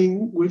same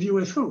thing with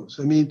UFOs.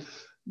 I mean,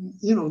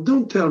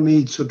 don't tell me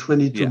it's a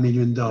 $22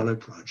 million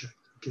project.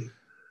 Okay,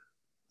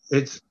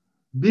 it's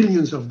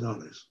billions of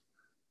dollars.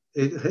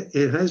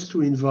 It has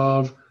to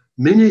involve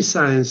many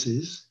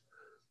sciences.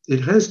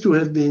 It has to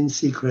have been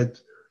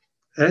secret,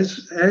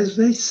 as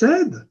they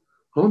said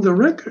on the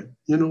record.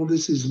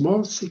 This is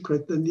more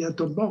secret than the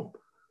atom bomb.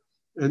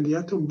 And the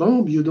atom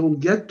bomb, you don't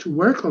get to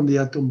work on the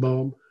atom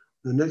bomb,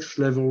 the next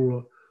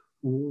level,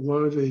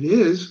 whatever it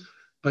is,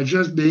 by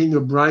just being a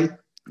bright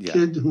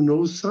kid who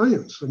knows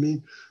science. I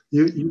mean,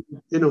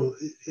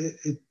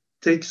 it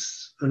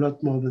takes a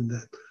lot more than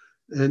that.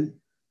 And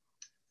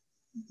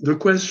the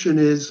question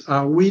is,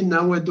 are we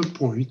now at the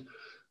point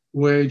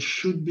where it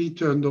should be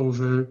turned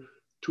over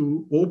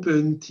to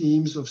open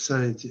teams of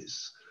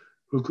scientists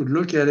who could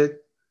look at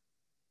it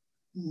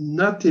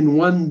not in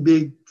one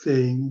big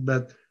thing,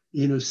 but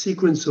in a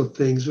sequence of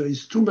things? There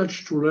is too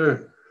much to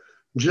learn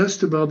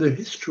just about the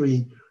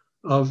history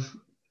of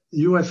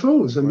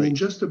UFOs. I mean,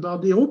 just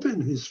about the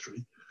open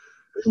history.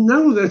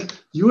 Now that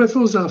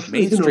UFOs are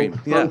mainstream,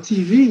 on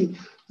TV,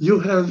 you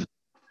have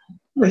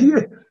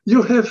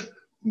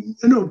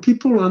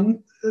people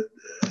on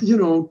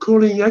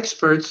calling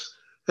experts,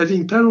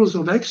 having panels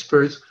of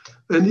experts,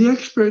 and the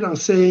experts are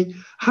saying,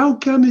 how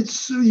come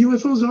it's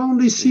UFOs are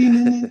only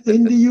seen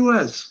in the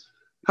US?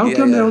 How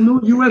come there are no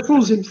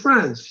UFOs in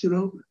France?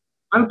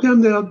 How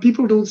come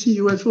people don't see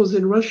UFOs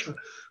in Russia?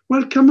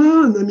 Well, come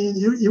on. I mean,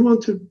 you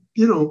want to,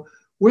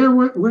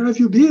 where have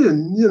you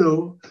been?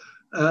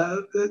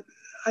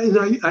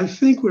 I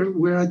think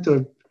we're at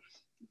a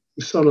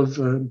sort of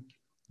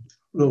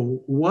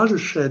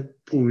watershed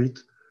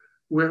point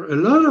where a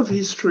lot of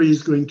history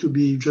is going to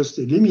be just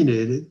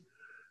eliminated,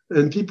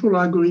 and people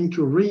are going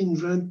to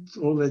reinvent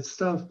all that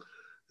stuff.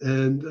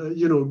 And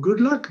good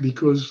luck,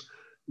 because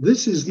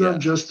this is not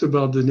just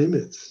about the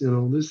Nimitz. The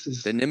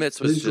Nimitz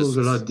was just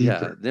a lot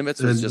deeper.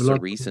 Nimitz was just a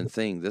recent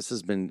thing. This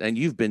has been, and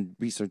you've been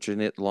researching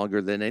it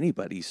longer than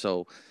anybody.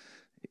 So,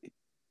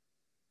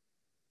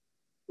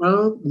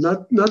 well,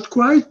 not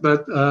quite,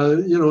 but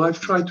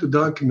I've tried to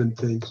document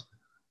things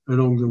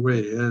along the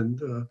way, and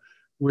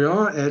we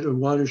are at a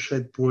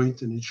watershed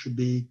point, and it should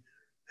be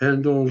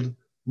handled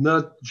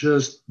not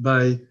just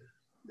by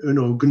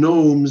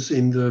gnomes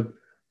in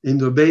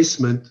the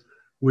basement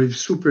with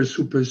super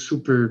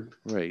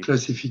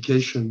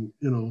classification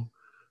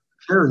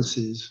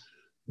currencies,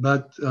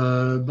 but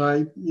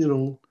by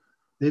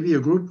maybe a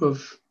group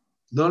of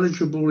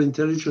knowledgeable,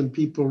 intelligent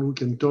people who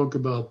can talk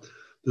about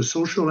the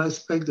social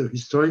aspect, the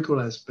historical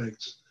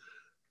aspects,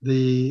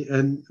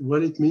 and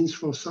what it means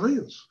for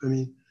science. I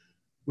mean,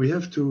 we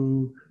have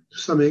to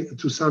some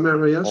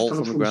areas all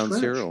start from ground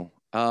scratch. zero.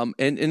 And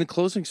in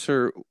closing,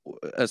 sir,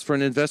 as for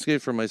an investigator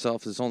for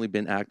myself, has only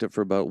been active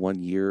for about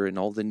 1 year, and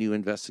all the new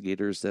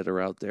investigators that are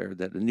out there,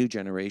 that the new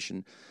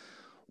generation,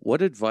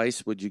 what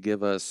advice would you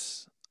give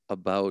us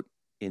about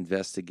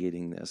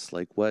investigating this?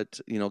 Like what,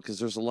 because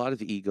there's a lot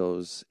of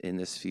egos in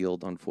this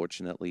field,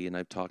 unfortunately, and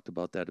I've talked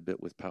about that a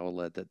bit with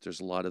Paola, that there's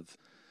a lot of,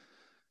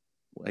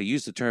 I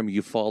use the term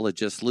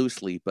ufologist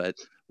loosely, but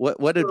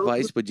what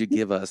advice would you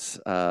give us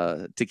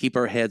to keep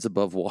our heads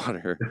above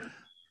water?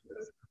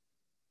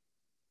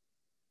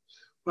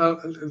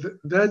 Well,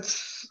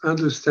 that's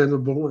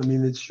understandable. I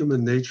mean, it's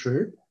human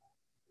nature.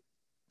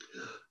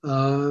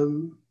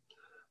 And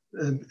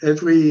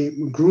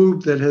every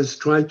group that has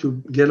tried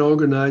to get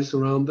organized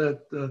around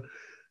that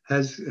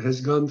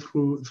has gone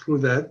through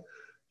that,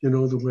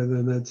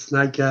 whether that's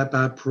NICAP,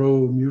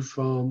 APRO,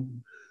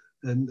 MUFON,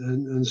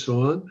 and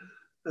so on.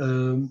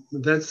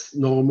 That's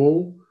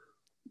normal.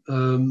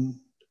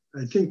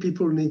 I think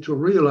people need to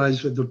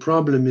realize that the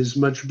problem is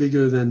much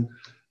bigger than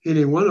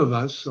any one of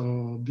us,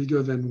 or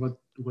bigger than what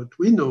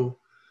we know.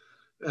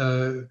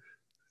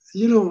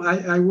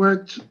 I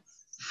worked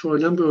for a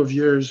number of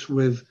years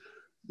with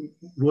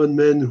one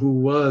man who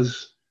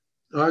was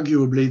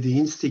arguably the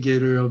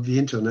instigator of the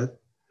internet,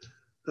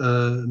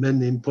 a man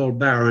named Paul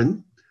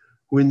Barron,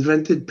 who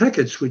invented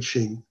packet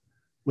switching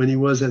when he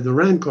was at the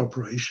RAND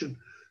Corporation,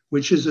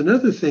 which is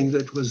another thing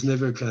that was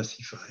never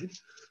classified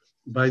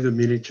by the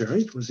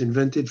military. It was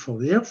invented for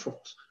the Air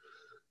Force,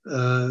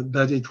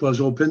 but it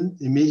was open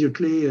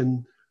immediately,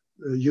 and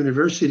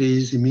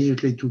universities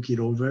immediately took it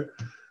over.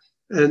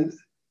 And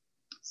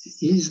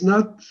he's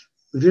not,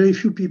 very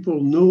few people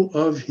know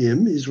of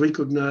him. He's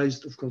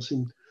recognized, of course,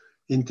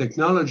 in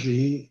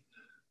technology,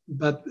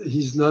 but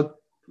he's not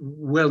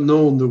well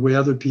known the way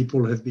other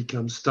people have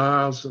become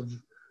stars of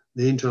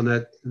the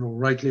internet,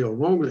 rightly or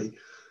wrongly.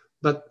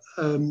 But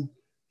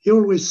he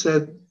always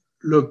said,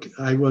 look,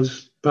 I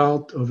was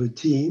part of a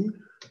team,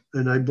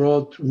 and I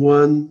brought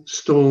one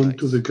stone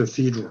to the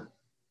cathedral.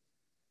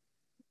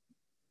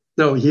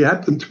 No, he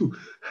happened to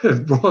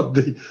have brought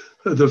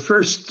the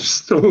first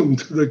stone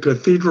to the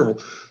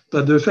cathedral.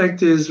 But the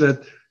fact is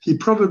that he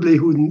probably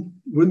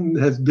wouldn't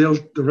have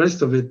built the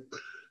rest of it,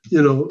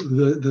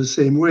 the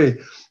same way.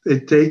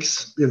 It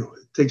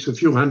takes a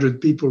few hundred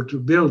people to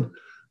build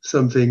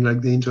something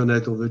like the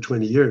internet over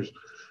 20 years.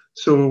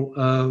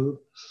 So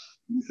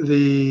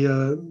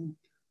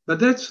but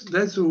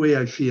that's the way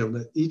I feel,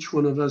 that each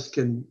one of us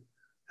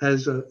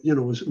has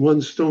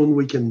one stone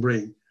we can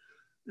bring.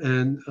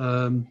 And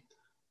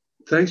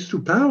thanks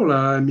to Paola,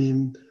 I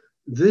mean,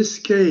 this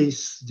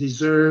case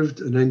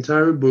deserved an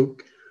entire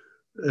book.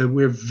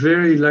 We're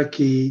very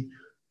lucky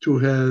to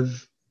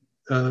have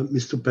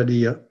Mr.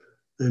 Padilla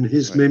and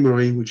his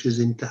memory, which is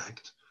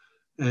intact,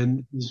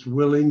 and he's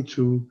willing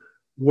to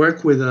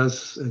work with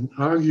us and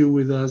argue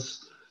with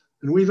us.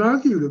 And we've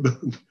argued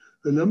about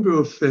a number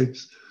of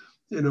things,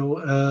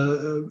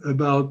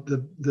 about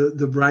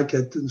the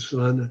bracket and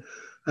so on.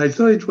 I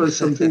thought it was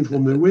something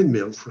from the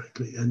windmill,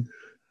 frankly, and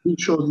he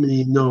showed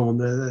me no.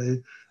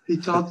 He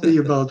taught me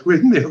about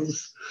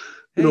windmills.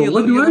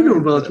 What do I know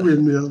about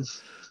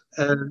windmills?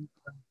 And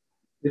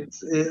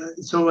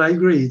so I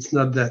agree. It's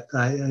not that.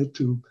 I had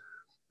to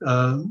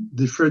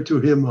defer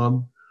to him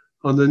on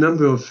a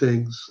number of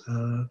things,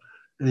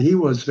 and he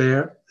was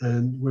there,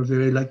 and we're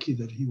very lucky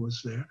that he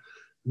was there.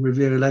 We're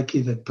very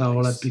lucky that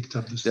Paola picked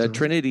up the story.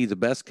 Trinity, The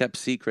Best Kept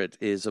Secret,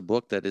 is a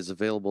book that is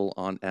available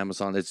on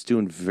Amazon. It's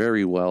doing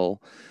very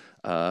well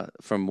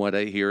from what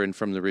I hear and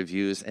from the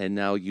reviews, and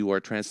now you are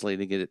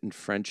translating it in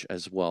French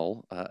as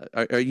well.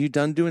 Are you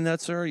done doing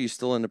that, sir? Or are you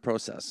still in the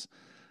process?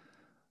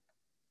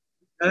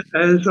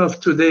 As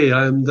of today,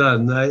 I'm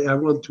done. I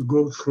want to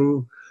go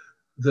through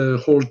the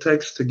whole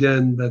text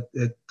again, but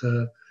it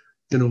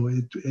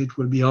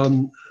will be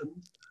on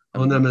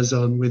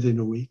Amazon within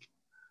a week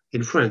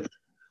in French.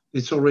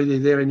 It's already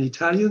there in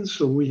Italian,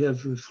 so we have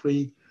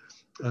three.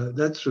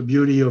 That's the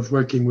beauty of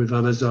working with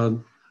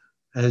Amazon,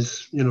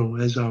 as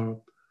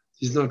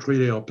he's not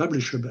really our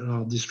publisher, but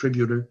our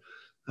distributor.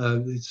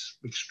 It's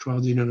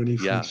extraordinarily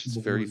flexible. Yeah, it's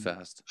very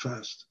fast.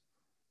 Fast.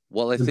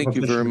 Well, I thank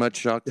you very much,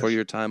 Jacques, for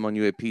your time on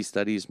UAP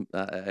Studies.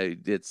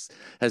 It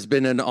has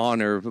been an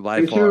honor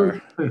by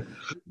far.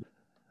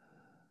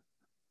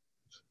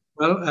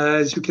 Well,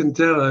 as you can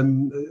tell,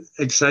 I'm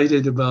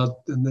excited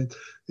about, and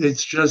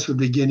it's just the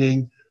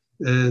beginning,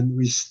 and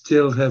we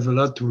still have a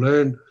lot to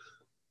learn,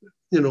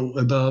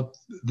 about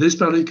this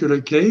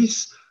particular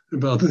case,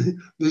 about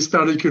this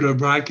particular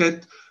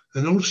bracket,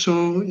 and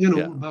also,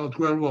 about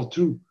World War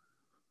II.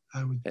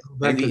 I would go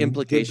back and the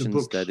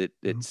implications that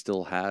it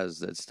still has,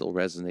 that still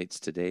resonates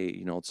today.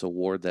 It's a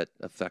war that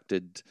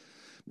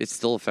it's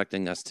still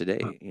affecting us today,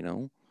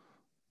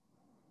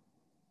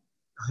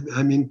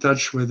 I'm in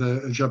touch with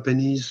a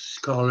Japanese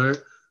scholar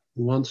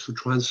who wants to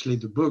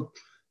translate the book.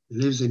 He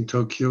lives in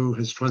Tokyo,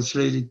 has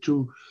translated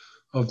 2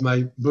 of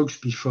my books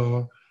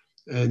before,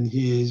 and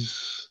he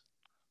says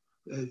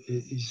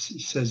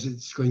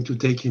it's going to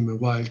take him a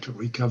while to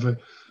recover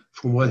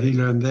from what he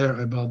learned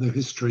there about the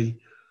history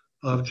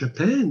of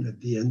Japan at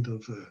the end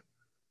of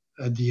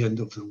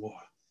the war,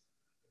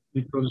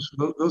 because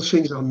those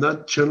things are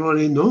not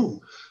generally known.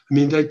 I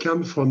mean, they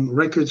come from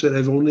records that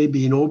have only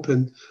been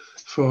opened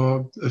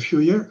for a few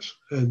years,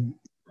 and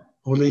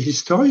only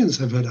historians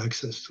have had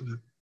access to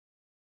them.